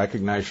this,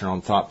 recognize your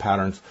own thought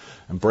patterns,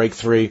 and break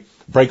free,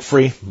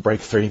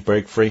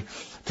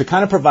 to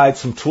kind of provide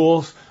some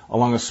tools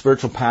along a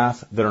spiritual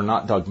path that are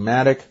not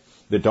dogmatic,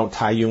 that don't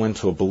tie you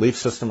into a belief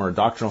system or a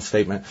doctrinal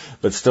statement,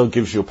 but still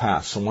gives you a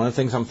path. So one of the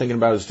things I'm thinking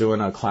about is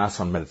doing a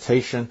class on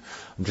meditation.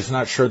 I'm just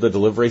not sure the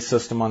delivery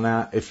system on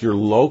that. If you're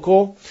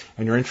local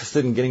and you're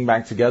interested in getting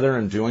back together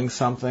and doing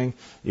something,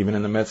 even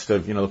in the midst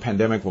of, the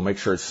pandemic, we'll make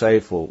sure it's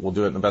safe. We'll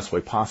do it in the best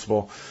way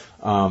possible.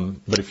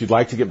 But if you'd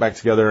like to get back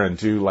together and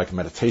do like a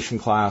meditation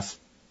class,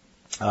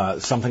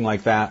 something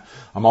like that.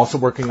 I'm also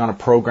working on a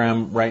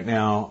program right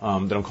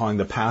now that I'm calling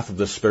the Path of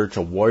the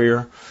Spiritual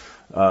Warrior.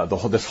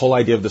 this whole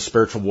idea of the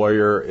spiritual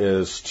warrior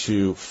is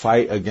to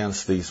fight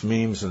against these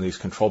memes and these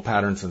control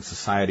patterns in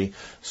society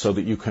so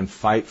that you can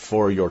fight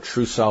for your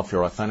true self,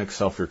 your authentic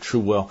self, your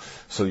true will,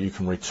 so that you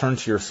can return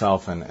to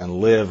yourself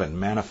and live and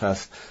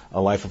manifest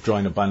a life of joy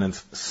and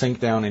abundance, sink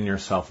down in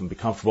yourself and be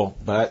comfortable.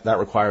 But that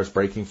requires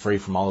breaking free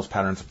from all those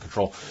patterns of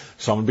control.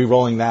 So I'm going to be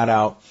rolling that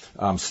out.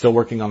 I'm still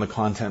working on the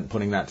content,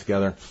 putting that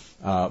together.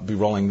 Be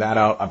rolling that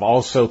out. I've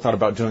also thought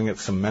about doing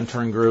some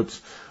mentoring groups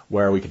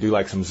where we could do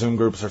like some Zoom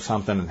groups or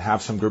something and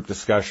have some group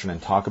discussion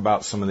and talk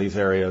about some of these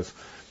areas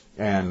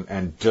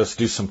and just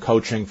do some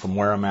coaching from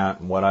where I'm at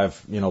and what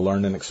I've,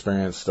 learned and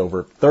experienced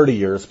over 30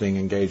 years being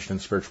engaged in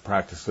spiritual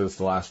practices,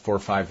 the last 4 or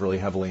 5 really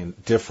heavily in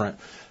different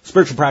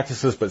spiritual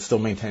practices, but still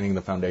maintaining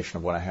the foundation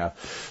of what I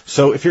have.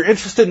 So if you're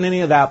interested in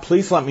any of that,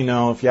 please let me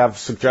know. If you have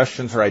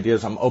suggestions or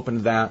ideas, I'm open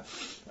to that.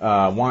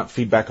 I want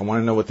feedback. I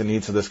want to know what the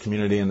needs of this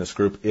community and this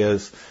group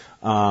is.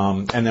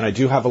 And then I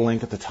do have a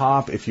link at the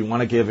top if you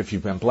want to give, if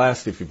you've been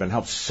blessed, if you've been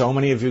helped. So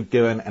many of you have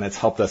given, and it's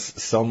helped us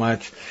so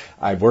much.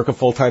 I work a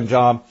full-time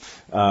job,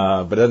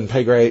 but it doesn't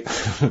pay great.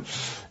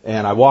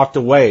 And I walked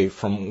away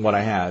from what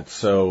I had.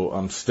 So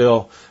I'm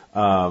still,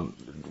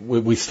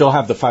 we still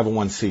have the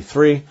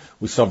 501c3.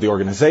 We still have the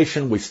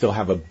organization. We still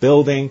have a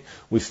building.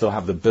 We still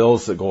have the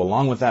bills that go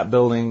along with that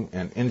building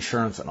and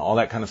insurance and all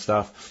that kind of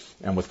stuff.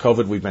 And with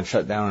COVID, we've been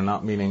shut down and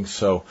not meeting.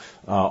 So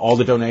all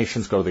the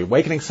donations go to the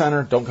Awakening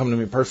Center. Don't come to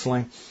me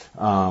personally.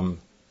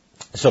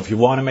 So if you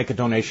want to make a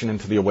donation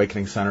into the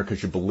Awakening Center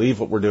because you believe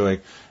what we're doing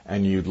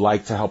and you'd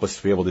like to help us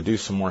to be able to do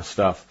some more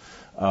stuff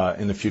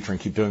in the future and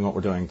keep doing what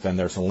we're doing, then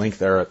there's a link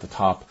there at the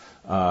top.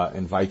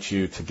 Invite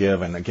you to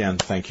give. And again,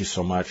 thank you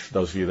so much,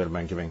 those of you that have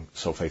been giving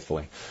so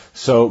faithfully.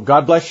 So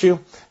God bless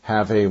you.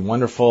 Have a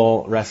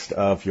wonderful rest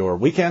of your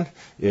weekend.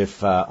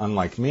 If,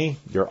 unlike me,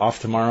 you're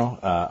off tomorrow,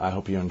 I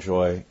hope you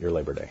enjoy your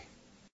Labor Day.